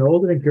 even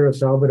older than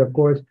Curacao, but of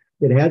course,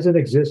 it hasn't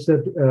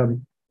existed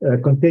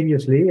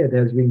continuously. It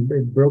has been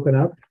broken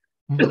up.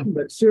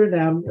 But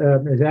Suriname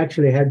has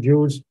actually had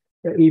Jews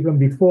even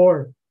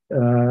before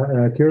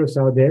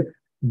Curacao did,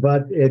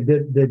 but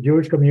the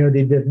Jewish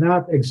community did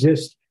not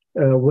exist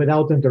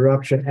without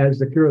interruption as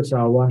the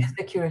Curacao one. As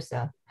the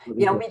Curacao.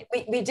 Yeah,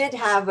 we did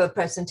have a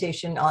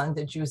presentation on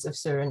the Jews of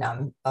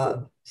Suriname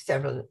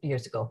several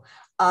years ago.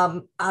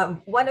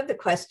 One of the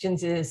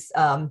questions is,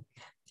 are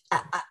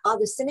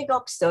the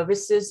synagogue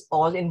services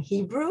all in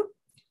Hebrew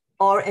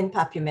or in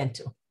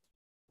Papiamento?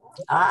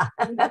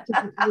 That's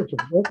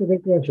a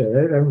good question.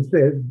 I'm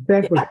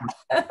thankful.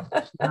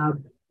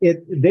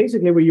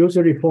 Basically, we use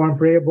a Reform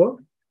prayer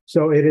book.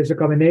 So it is a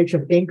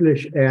combination of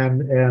English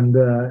and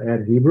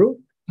Hebrew.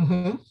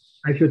 Mm-hmm.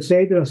 I should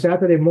say that on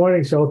Saturday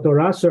morning, so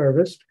Torah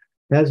service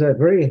has a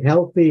very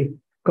healthy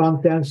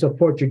contents of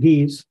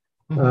Portuguese.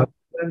 When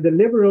the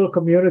liberal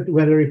community,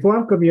 when the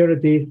Reform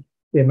community,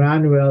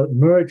 Emmanuel,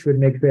 merged with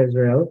Mikveh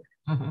Israel,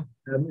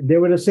 they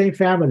were the same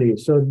family.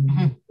 So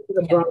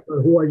the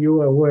problem, who are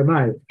you or who am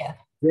I? Yeah.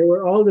 They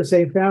were all the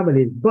same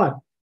family.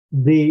 But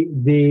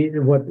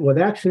what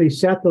actually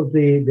settled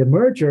the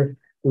merger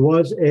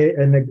was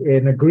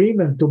an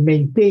agreement to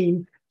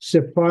maintain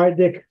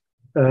Sephardic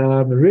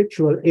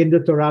ritual in the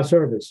Torah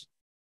service.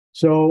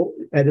 So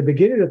at the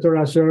beginning of the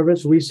Torah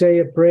service, we say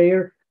a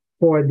prayer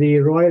for the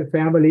royal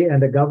family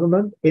and the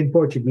government in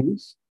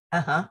Portuguese.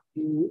 The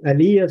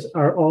Aliyahs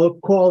are all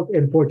called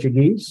in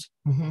Portuguese.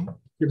 The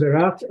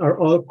Berachs are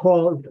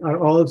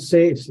all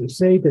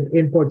stated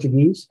in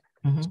Portuguese.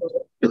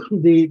 So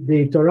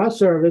the Torah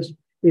service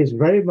is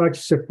very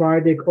much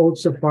Sephardic, old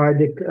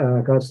Sephardic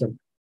custom.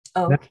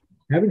 Now,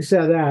 having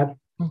said that,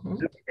 let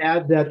me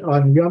add that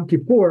on Yom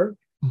Kippur,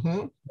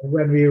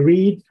 when we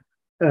read,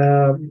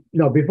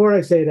 before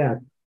I say that,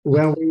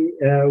 when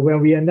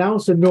we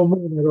announce the new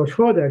moon in Rosh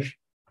Chodesh,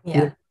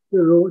 the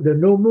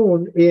new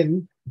moon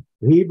in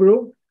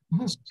Hebrew,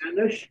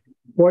 Spanish,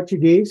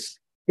 Portuguese,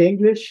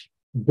 English,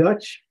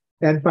 Dutch,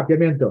 and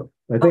Papiamento.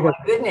 I think my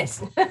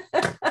goodness.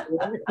 we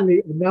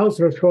actually announce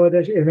Rosh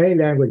Chodesh in many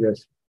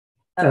languages.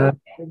 In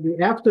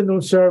the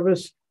afternoon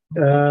service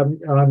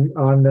on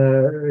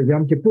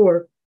Yom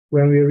Kippur,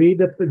 when we read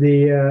the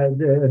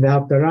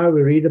Haftarah,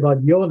 we read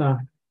about Yonah.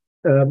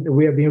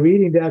 We have been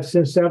reading that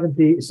since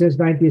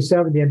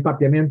 1970 in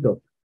Papiamento.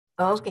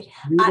 Okay.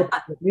 The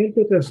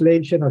Papiamento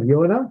translation of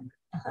Yonah,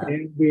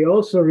 and we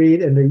also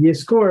read in the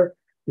Yizkor,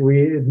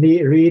 we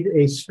read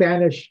a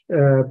Spanish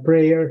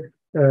prayer,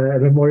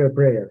 memorial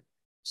prayer.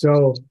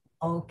 So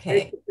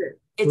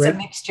it's a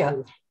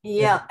mixture.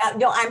 Yeah.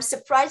 No, I'm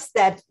surprised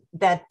that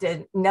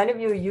none of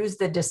you use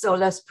the De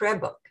Solas prayer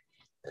book.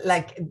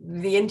 Like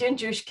the Indian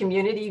Jewish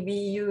community, we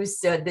use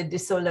the De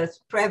Solas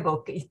prayer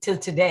book till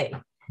today.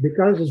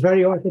 Because it's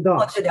very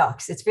orthodox.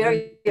 It's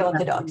very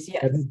orthodox,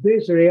 yes. And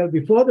Israel,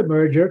 before the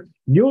merger,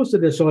 used the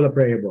De Sola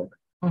prayer book.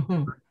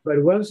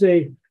 But once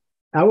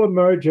our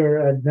merger,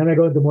 and then I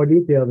go into more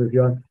details if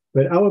you want,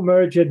 but our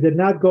merger did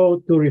not go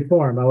to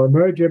Reform. Our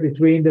merger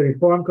between the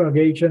Reform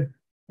congregation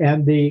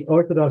and the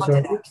Orthodox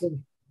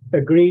congregation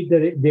agreed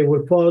that they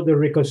would follow the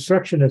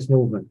Reconstructionist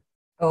movement.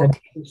 And the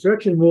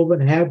Reconstruction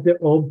movement have their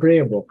own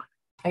prayer book.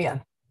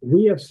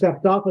 We have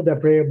stepped off of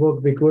that prayer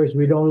book because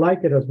we don't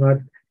like it as much,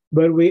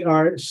 but we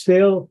are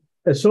still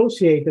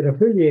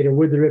affiliated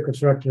with the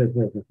Reconstructionist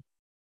movement.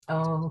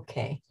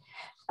 The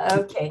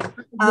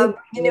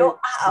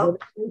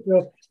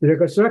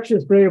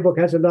Reconstructionist prayer book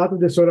has a lot of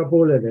the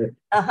Sorapula in it.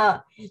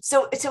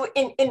 So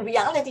in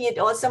reality, it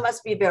also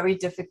must be very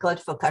difficult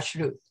for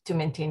kashrut, to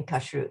maintain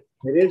kashrut.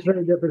 It is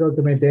very difficult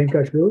to maintain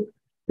kashrut.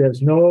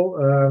 There's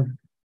no,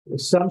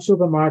 some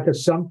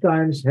supermarkets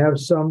sometimes have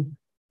some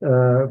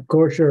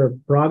kosher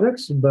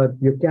products, but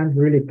you can't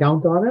really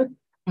count on it.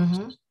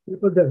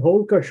 People that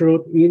hold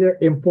kashrut either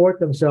import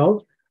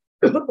themselves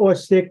or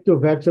stick to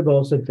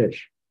vegetables and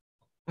fish.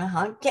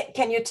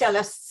 Can you tell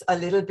us a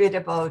little bit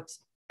about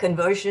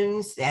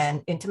conversions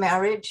and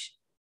intermarriage?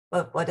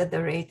 What are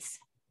the rates?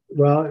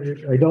 Well,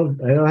 I don't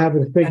have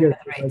the figures.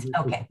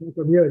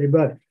 Community,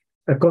 but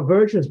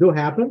conversions do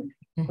happen.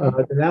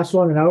 The last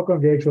one in our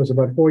congregation was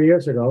about 4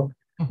 years ago.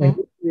 And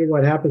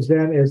what happens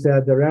then is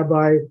that the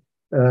rabbi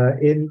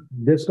in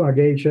this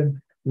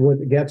congregation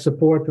would get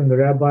support from the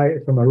rabbi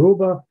from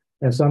Aruba,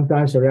 and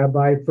sometimes a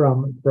rabbi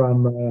from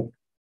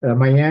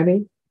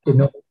Miami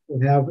in order to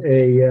have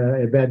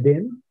a bed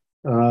in.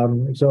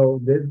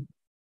 So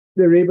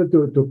they're able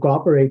to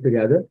cooperate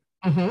together.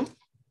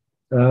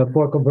 Mm-hmm.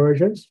 For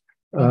conversions.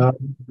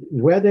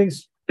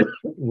 Weddings,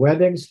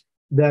 weddings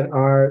that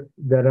are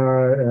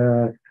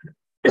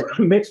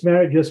mixed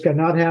marriages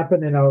cannot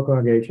happen in our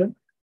congregation.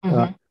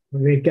 Mm-hmm.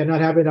 We cannot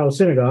have it in our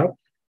synagogue.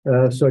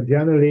 So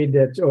generally,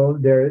 that's all.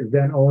 There is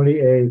then only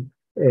a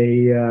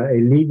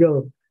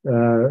legal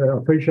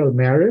official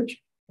marriage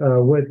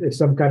with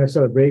some kind of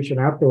celebration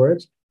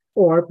afterwards,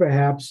 or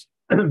perhaps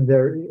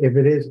there, if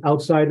it is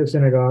outside the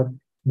synagogue,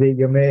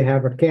 you may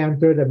have a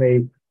cantor that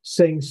may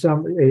sing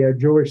a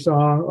Jewish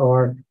song,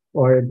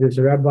 or this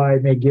rabbi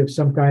may give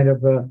some kind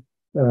of a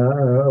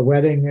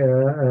wedding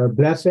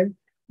blessing,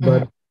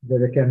 but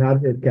it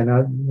cannot,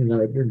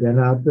 they're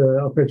not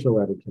official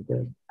weddings.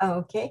 Okay.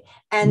 Okay.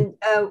 And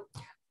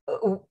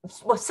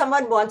well,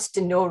 someone wants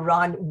to know,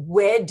 Ron,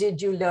 where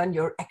did you learn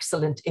your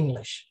excellent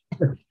English?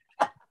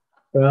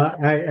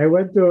 I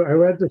went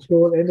to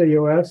school in the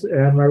U.S.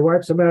 and my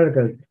wife's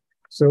American,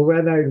 so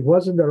when I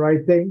wasn't the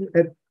right thing,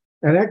 and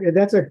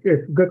that's a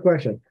good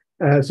question.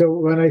 So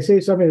when I say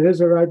something that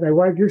isn't right, my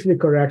wife usually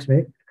corrects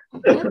me.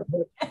 But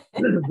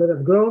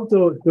I've grown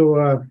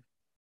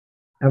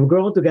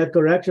to get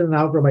correction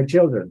now from my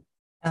children.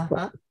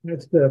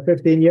 It's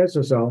 15 years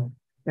or so,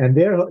 and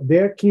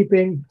they're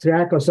keeping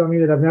track of something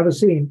that I've never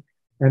seen,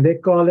 and they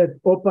call it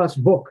Opa's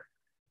book.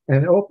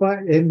 And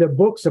Opa in the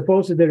book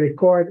supposedly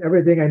record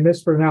everything I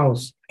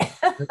mispronounce.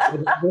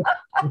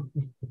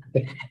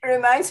 It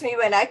reminds me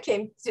when I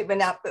came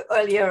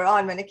earlier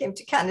on when I came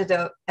to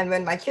Canada, and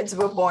when my kids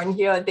were born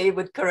here, they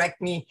would correct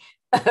me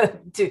I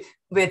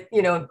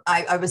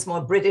was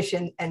more British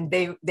and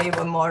they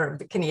were more of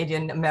the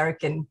Canadian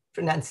American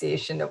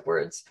pronunciation of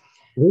words.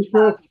 We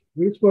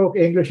spoke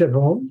English at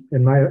home.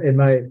 In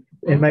my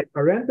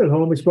parental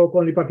home, we spoke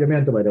only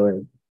Papiamento, by the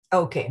way.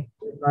 Okay.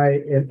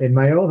 In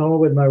my own home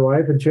with my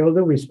wife and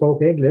children, we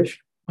spoke English.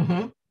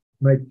 Mm-hmm.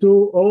 My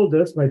two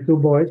oldest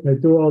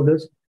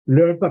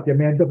learned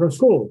Papiamento from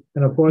school.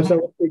 And of course, I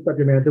would speak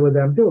Papiamento with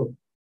them too.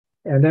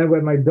 And then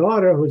when my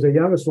daughter, who's the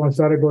youngest one,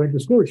 started going to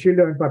school, she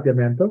learned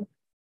Papiamento.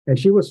 And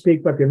she would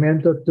speak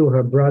Papiamento to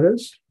her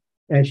brothers,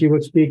 and she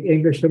would speak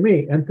English to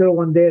me. Until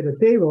one day at the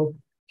table,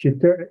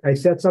 I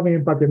said something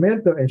in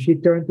Papiamento, and she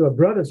turned to her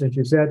brothers and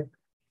she said,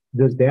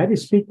 "Does Daddy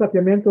speak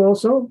Papiamento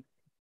also?"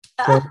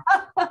 So,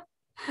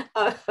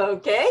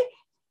 okay.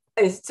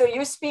 So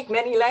you speak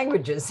many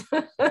languages.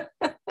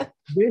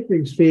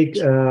 Basically speak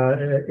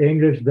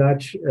English,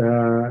 Dutch,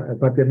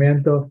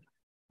 Papiamento.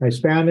 My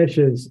Spanish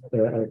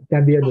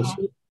can be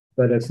understood,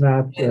 but it's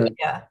not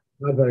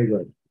not very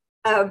good.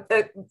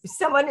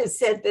 Someone has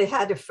said they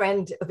had a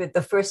friend with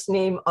the first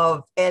name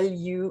of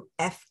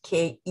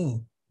Lufke.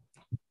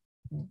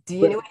 Do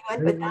you know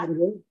anyone with that?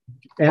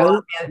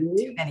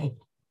 Too many.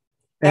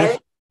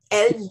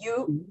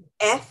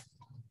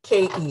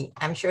 Lufke.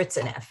 I'm sure it's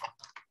an F.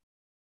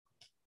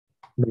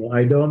 No,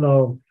 I don't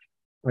know.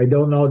 I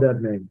don't know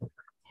that name.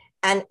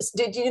 And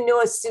did you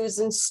know a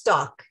Susan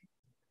Stock?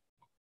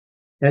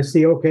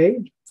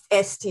 STOK?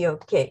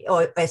 STOK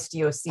or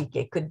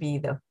STOCK could be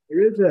either.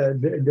 There is a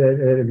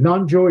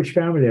non-Jewish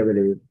family, I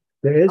believe.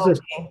 There is a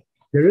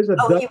he was a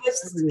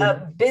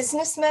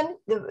businessman.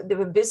 There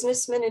were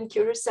businessmen in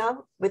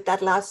Curacao with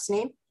that last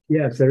name.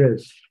 Yes, there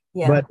is.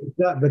 Yeah.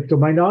 But to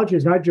my knowledge,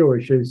 he's not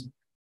Jewish. He's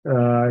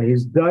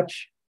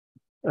Dutch.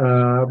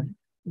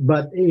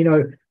 But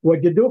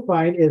what you do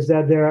find is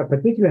that there are,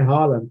 particularly in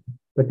Holland,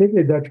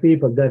 particularly Dutch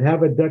people that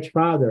have a Dutch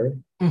father,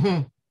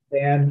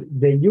 and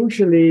they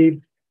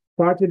usually,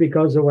 partly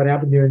because of what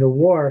happened during the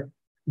war,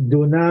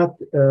 do not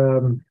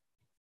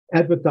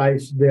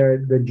advertise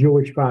the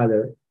Jewish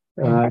father.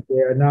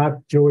 They are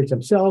not Jewish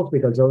themselves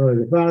because of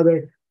the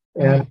father.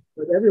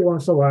 But every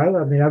once in a while,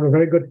 I mean, I have a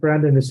very good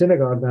friend in the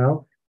synagogue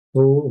now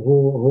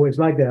who is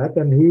like that,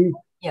 and he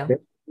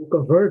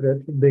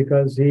converted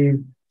because he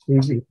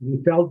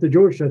felt the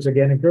Jewishness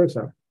again in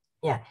Curacao.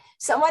 Yeah.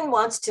 Someone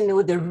wants to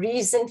know the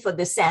reason for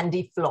the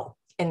sandy floor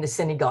in the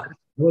synagogue.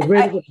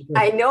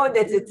 I know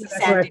that it's a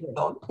sandy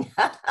floor.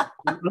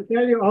 I'll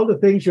tell you all the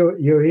things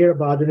you hear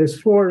about, and there's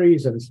 4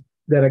 reasons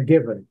that are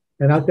given.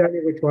 And I'll tell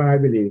you which one I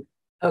believe.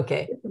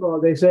 Okay. First of all,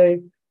 they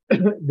say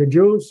the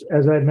Jews,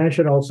 as I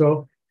mentioned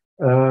also,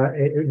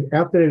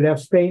 after they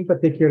left Spain,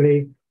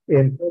 particularly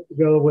in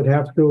Portugal, would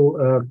have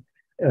to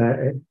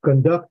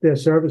conduct their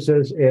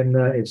services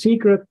in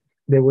secret.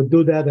 They would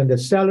do that in the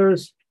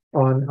cellars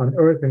on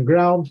earth and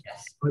ground,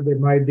 or they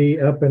might be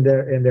up in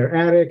their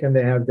attic, and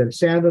they have them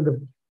sand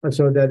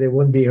so that they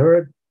wouldn't be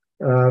heard.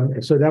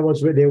 So that was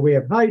their way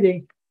of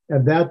hiding,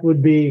 and that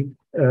would be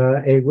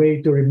a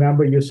way to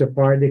remember your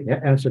Sephardic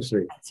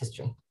ancestry.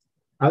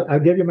 I'll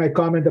give you my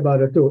comment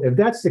about it too. If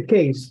that's the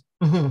case,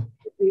 a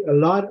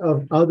lot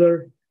of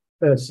other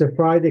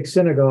Sephardic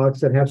synagogues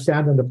that have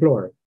sand on the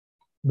floor,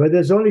 but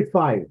there's only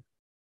 5,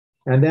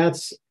 and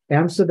that's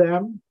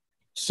Amsterdam,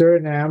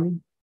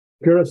 Suriname,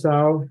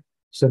 Curacao,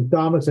 St.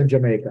 Thomas, and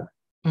Jamaica.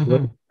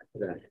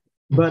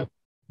 But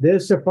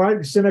there's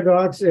Sephardic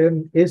synagogues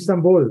in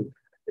Istanbul,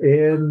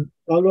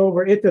 all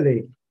over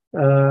Italy,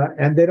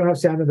 and they don't have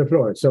sand on the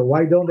floor. So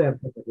why don't they have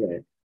sand on the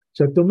floor?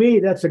 So to me,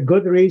 that's a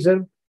good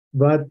reason,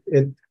 but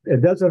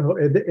it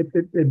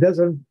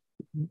doesn't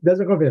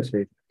doesn't convince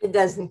me. It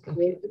doesn't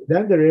compute.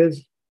 Then there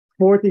is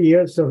 40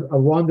 years of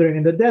wandering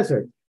in the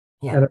desert,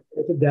 Yeah. and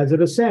the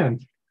desert of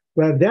sand.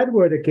 Well, if that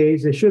were the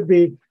case, there should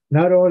be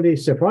not only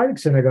Sephardic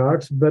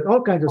synagogues, but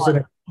all kinds of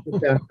synagogues.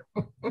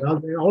 Well,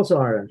 they also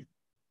aren't.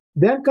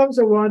 Then comes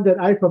the one that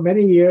I, for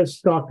many years,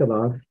 talked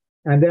about,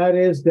 and that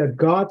is that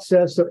God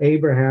says to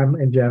Abraham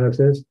in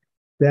Genesis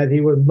that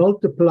he will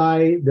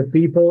multiply the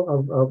people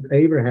of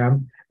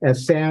Abraham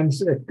as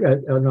sands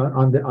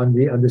on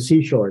the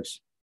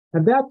seashores,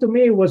 and that to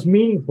me was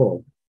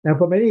meaningful. And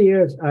for many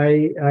years,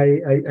 I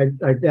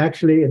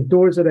actually in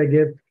tours that I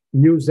give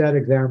use that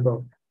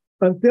example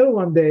until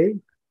one day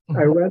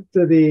I went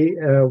to the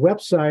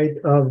website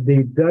of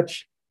the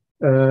Dutch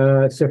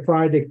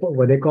Sephardic,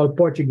 what they call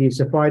Portuguese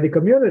Sephardic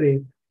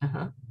community.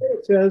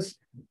 It says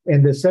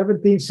in the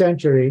 17th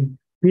century,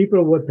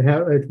 people would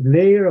have a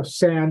layer of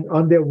sand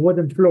on their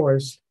wooden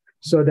floors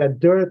so that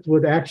dirt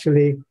would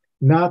actually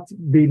not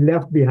be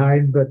left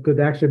behind, but could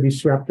actually be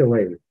swept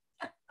away.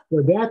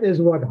 So that is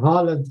what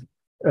Holland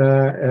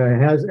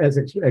has as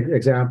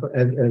example.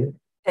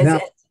 Now,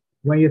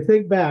 when you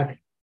think back,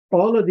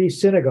 all of these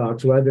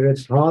synagogues, whether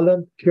it's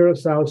Holland,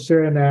 Curacao,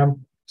 Suriname,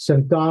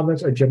 St.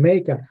 Thomas, or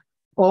Jamaica,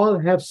 all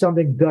have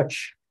something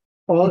Dutch,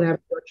 all have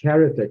Dutch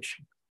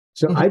heritage.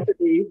 So I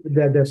believe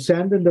that the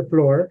sand on the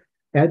floor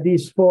at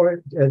these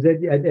four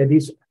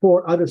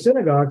other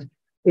synagogues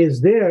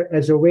is there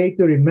as a way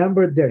to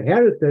remember their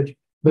heritage,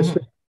 but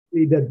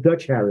specifically the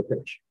Dutch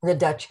heritage. The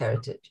Dutch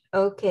heritage.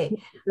 Okay.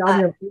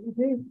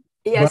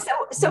 Yes,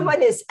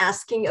 someone is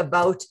asking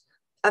about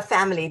a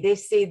family. They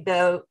say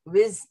the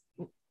Wiznitzer,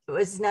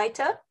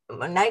 Wiznitzer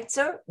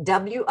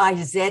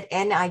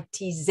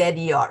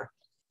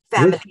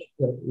family.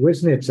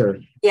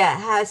 Wiznitzer. Yeah,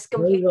 has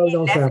completely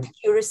left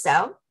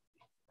Curacao.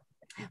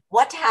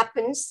 What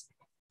happens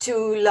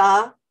to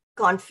La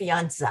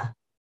Confianza?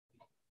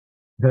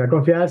 La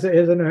Confianza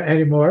isn't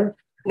anymore.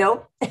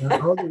 No.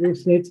 All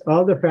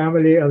the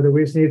family of the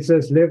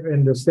Wisnitzers live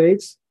in the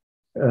States.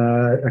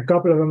 A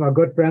couple of them are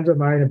good friends of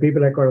mine and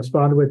people I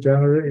correspond with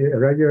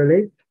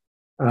regularly.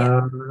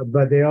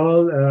 But they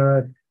all,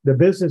 the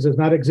business does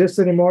not exist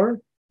anymore.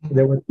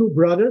 There were two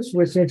brothers,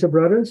 Wisnitzer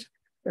brothers.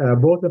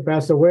 Both have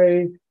passed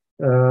away.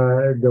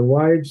 The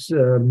wives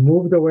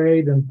moved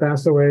away, then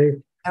passed away.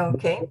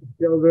 Okay. The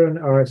children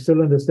are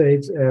still in the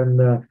States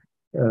and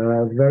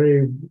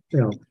very,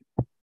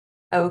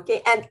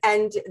 Okay,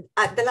 and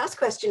the last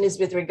question is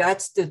with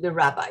regards to the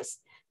rabbis.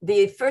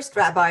 The first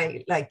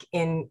rabbi, like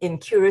in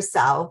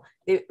Curacao,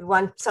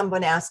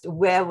 someone asked,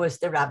 where was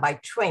the rabbi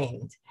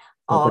trained?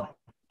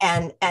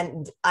 And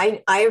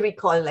I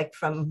recall, like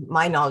from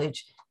my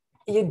knowledge,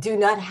 you do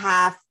not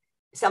have,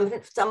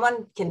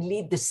 someone can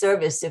lead the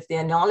service if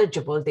they're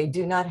knowledgeable. They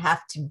do not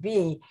have to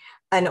be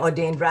an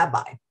ordained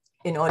rabbi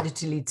in order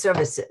to lead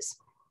services.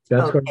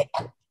 That's correct.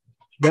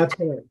 That's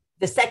correct.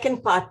 The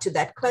second part to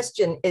that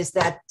question is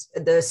that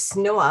the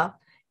SNOA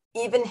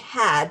even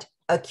had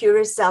a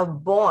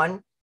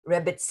Curacao-born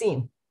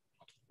Rebbetzin.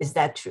 Is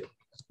that true?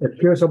 A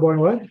Curacao-born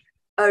what?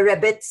 A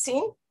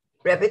Rebbetzin?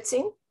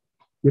 Rebbetzin?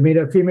 You mean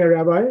a female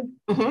rabbi?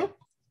 Mm-hmm.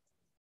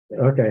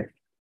 Okay.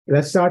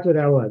 Let's start with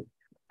that one.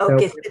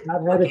 Okay.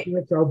 Not had a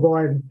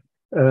Curacao-born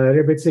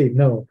Rebbetzin,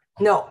 no.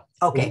 No,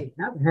 okay.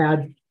 We have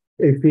had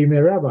a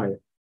female rabbi.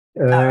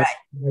 All right.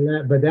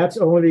 But that's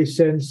only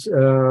since...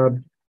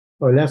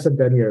 or less than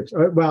 10 years.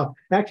 Well,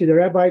 actually, the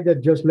rabbi that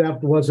just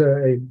left was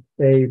a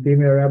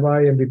female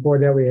rabbi, and before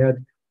that, we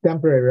had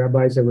temporary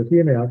rabbis that were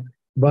female.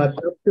 But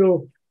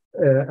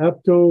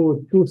up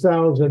to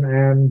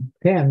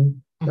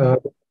 2010,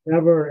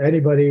 never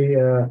anybody,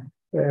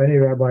 any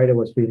rabbi that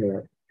was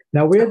female.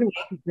 Now, where do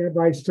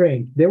rabbis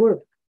train? They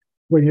were,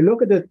 when you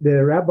look at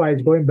the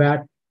rabbis going back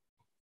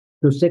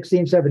to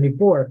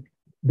 1674,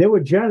 they were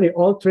generally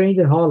all trained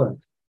in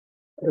Holland.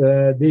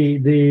 The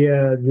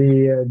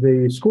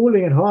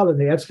schooling in Holland,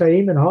 the Etz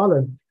Chaim in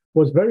Holland,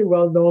 was very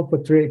well known for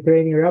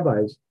training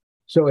rabbis.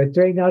 So it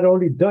trained not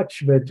only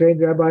Dutch, but it trained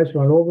rabbis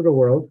from all over the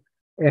world.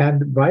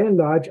 And by and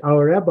large,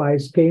 our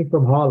rabbis came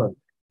from Holland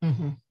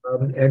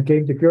and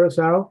came to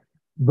Curacao.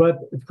 But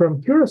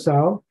from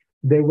Curacao,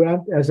 they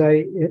went, as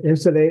I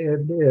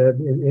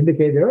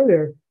indicated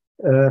earlier,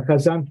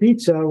 Kazan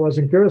Pizza was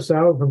in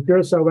Curacao. From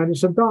Curacao, went to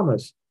St.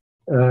 Thomas.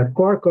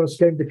 Corcos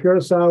came to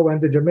Curacao,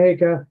 went to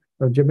Jamaica.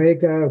 From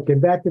Jamaica, came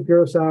back to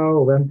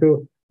Curacao, went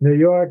to New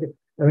York.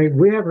 I mean,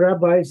 we have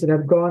rabbis that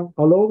have gone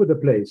all over the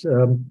place.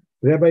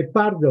 Rabbi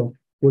Pardo,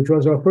 which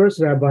was our first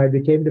rabbi,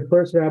 became the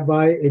first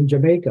rabbi in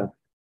Jamaica.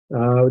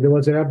 There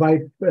was a Rabbi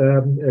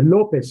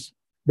Lopez.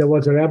 There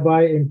was a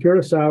rabbi in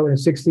Curacao in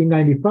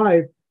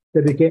 1695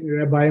 that became a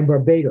rabbi in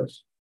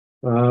Barbados.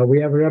 We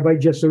have a Rabbi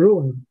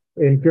Jesseroon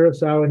in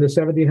Curacao in the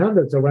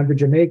 1700s that went to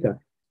Jamaica.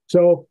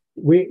 So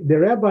the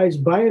rabbis,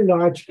 by and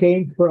large,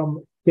 came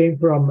from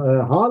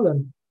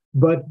Holland.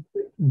 But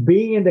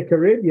being in the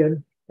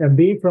Caribbean and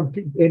being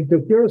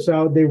into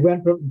Curacao, they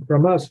went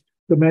from us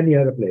to many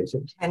other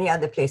places. Many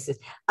other places.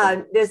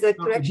 There's a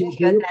correction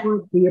here.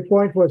 To your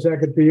point for a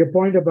second, to your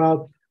point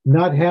about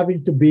not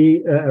having to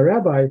be a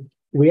rabbi,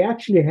 we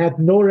actually had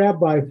no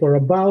rabbi for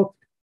about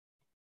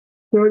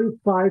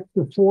 35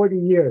 to 40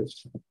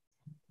 years.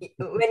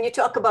 When you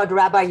talk about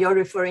rabbi, you're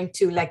referring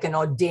to like an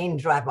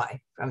ordained rabbi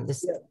from the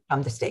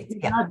States. We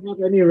did not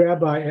have any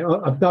rabbi.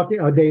 I'm talking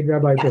ordained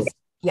rabbi too.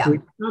 Yeah. We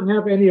did not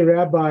have any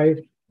rabbi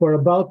for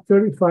about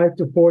 35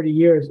 to 40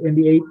 years in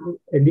the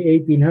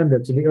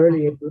 1800s, in the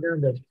early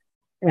 1800s.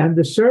 And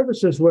the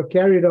services were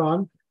carried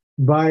on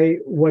by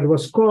what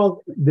was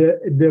called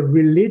the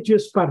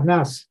religious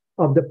parnas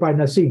of the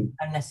Parnasim.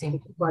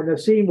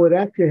 Parnasim would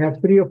actually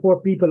have 3 or 4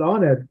 people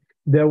on it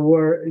that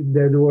were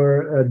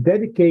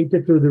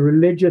dedicated to the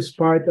religious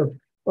part of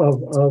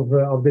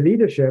the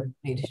leadership.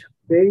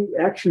 They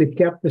actually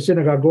kept the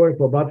synagogue going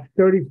for about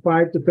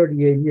 35 to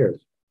 38 years.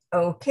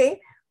 Okay.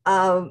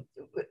 Apparently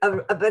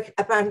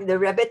the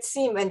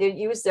Rebbetzin, when they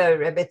use the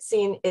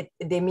Rebbetzin,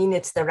 they mean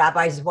it's the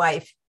rabbi's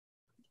wife.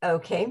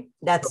 Okay,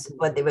 that's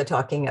what they were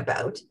talking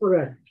about.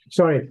 Correct.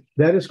 Sorry,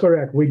 that is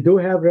correct. We do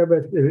have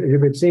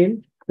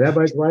Rebbetzin,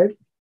 rabbi's wife,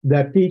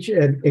 that teach,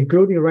 and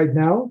including right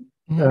now,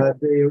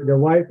 the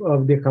wife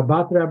of the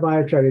Chabad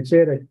rabbi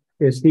Charitzir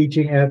is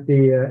teaching at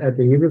the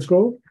Hebrew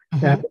school.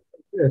 And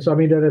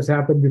something that has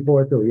happened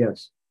before too.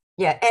 Yes.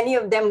 Yeah. Any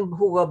of them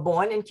who were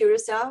born in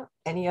Curacao?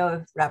 Any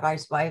of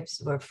Rabbi's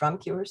wives were from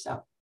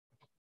Curacao?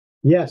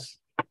 Yes,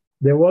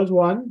 there was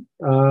one.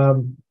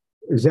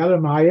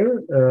 Zellermeyer,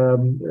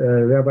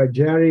 Rabbi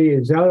Jerry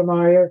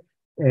Zellermeyer,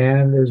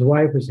 and his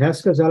wife is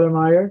Heska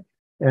Zellermeyer.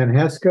 And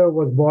Heska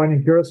was born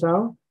in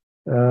Curacao,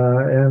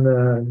 and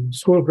a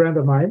school friend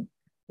of mine.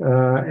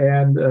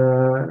 And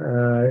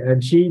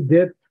she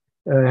did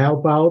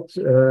help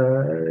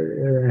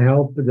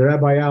the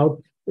rabbi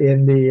out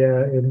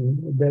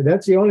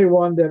that's the only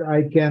one that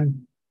I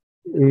can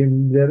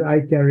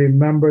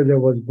remember that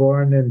was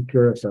born in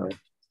Curacao.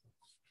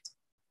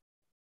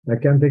 I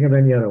can't think of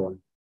any other one.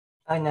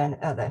 Oh, none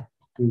other.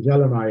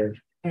 Zellermeyer.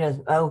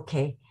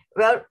 Okay.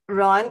 Well,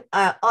 Ron,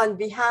 on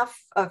behalf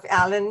of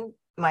Alan,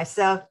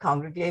 myself,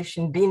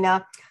 Congregation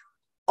Bina,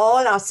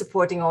 all our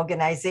supporting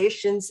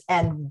organizations,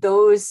 and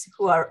those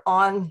who are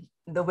on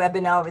the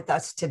webinar with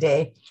us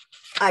today,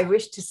 I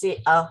wish to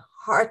say a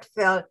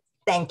heartfelt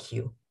thank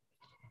you.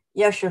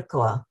 Yasher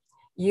Koah,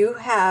 it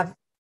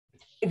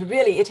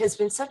has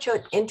been such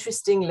an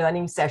interesting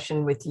learning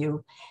session with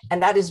you.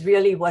 And that is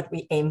really what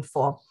we aim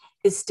for,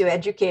 is to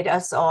educate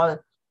us all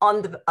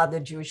on the other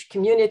Jewish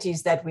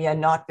communities that we are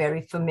not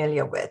very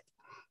familiar with.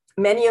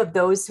 Many of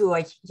those who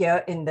are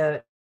here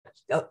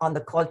on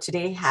the call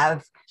today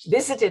have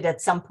visited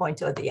at some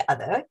point or the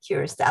other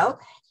Curacao,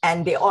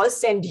 and they all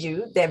send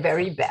you their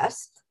very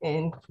best,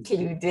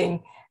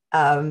 including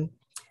the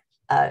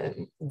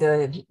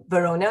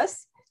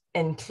Veronas,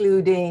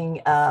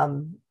 including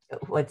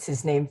what's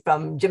his name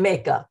from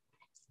Jamaica.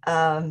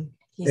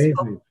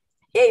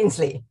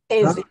 Ainsley.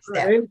 Ainsley's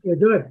there.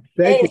 Good.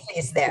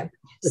 Ainsley's there.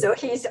 So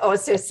he's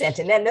also sent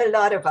in, and a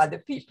lot of other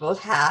people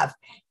have.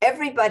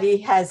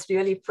 Everybody has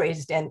really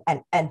praised and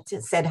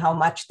said how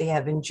much they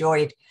have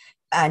enjoyed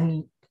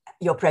and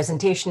your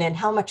presentation and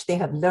how much they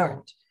have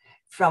learned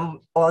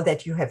from all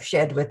that you have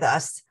shared with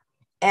us.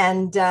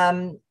 And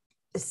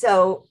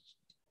so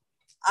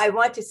I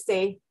want to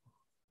say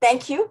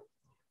thank you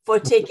for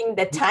taking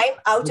the time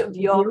out of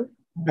your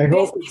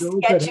busy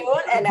schedule.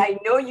 And I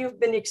know you've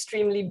been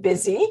extremely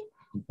busy.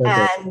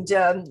 And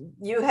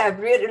you have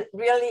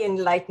really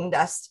enlightened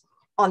us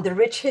on the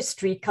rich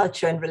history,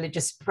 culture, and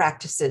religious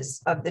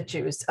practices of the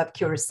Jews of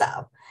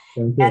Curacao.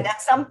 And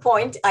at some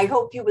point, I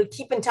hope you will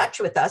keep in touch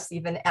with us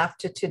even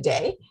after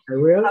today. I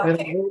will.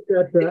 Okay.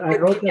 And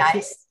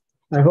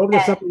I hope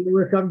that somebody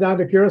will come down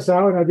to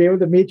Curacao and I'll be able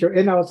to meet you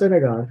in our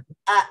synagogue.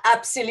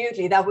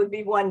 Absolutely. That would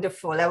be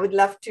wonderful. I would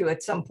love to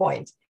at some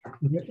point.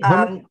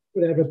 How many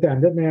people have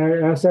attended? May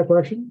I ask that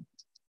question?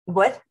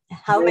 What?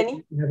 How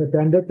many have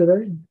attended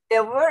today?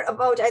 There were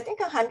about, I think,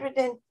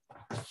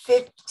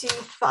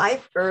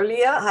 155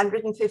 earlier,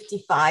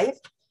 155.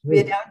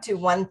 We're down to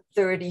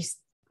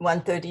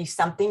 130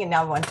 something, and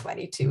now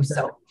 122.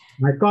 So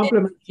my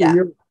compliments to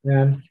you,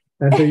 and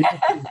to you.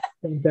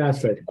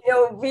 Fantastic.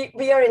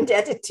 We are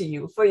indebted to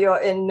you for your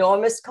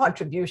enormous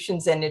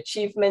contributions and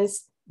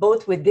achievements,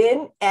 both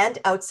within and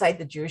outside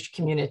the Jewish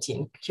community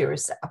in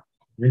Curacao.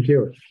 Thank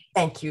you.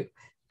 Thank you.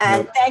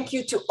 And thank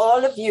you to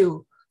all of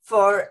you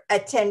for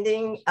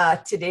attending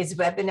today's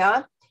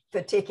webinar,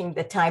 for taking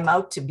the time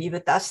out to be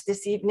with us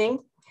this evening.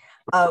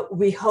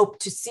 We hope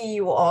to see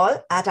you all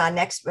at our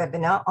next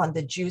webinar on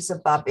the Jews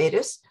of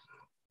Barbados,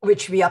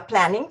 which we are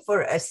planning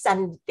for a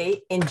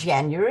Sunday in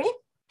January.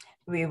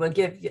 We will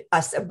give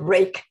us a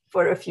break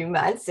for a few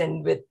months,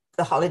 and with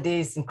the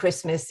holidays and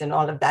Christmas and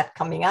all of that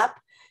coming up,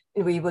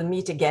 we will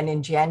meet again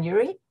in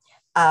January.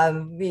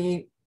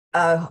 We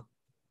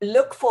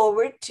look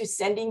forward to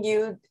sending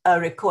you a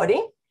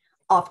recording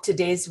of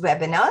today's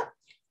webinar.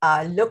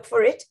 Look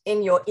for it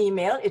in your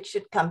email. It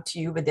should come to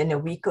you within a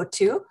week or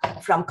two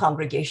from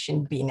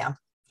Congregation Bina.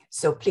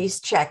 So please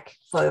check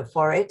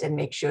for it and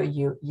make sure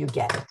you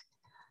get it.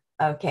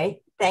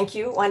 Okay, thank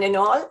you one and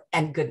all,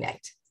 and good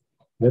night.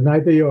 Good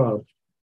night to you all.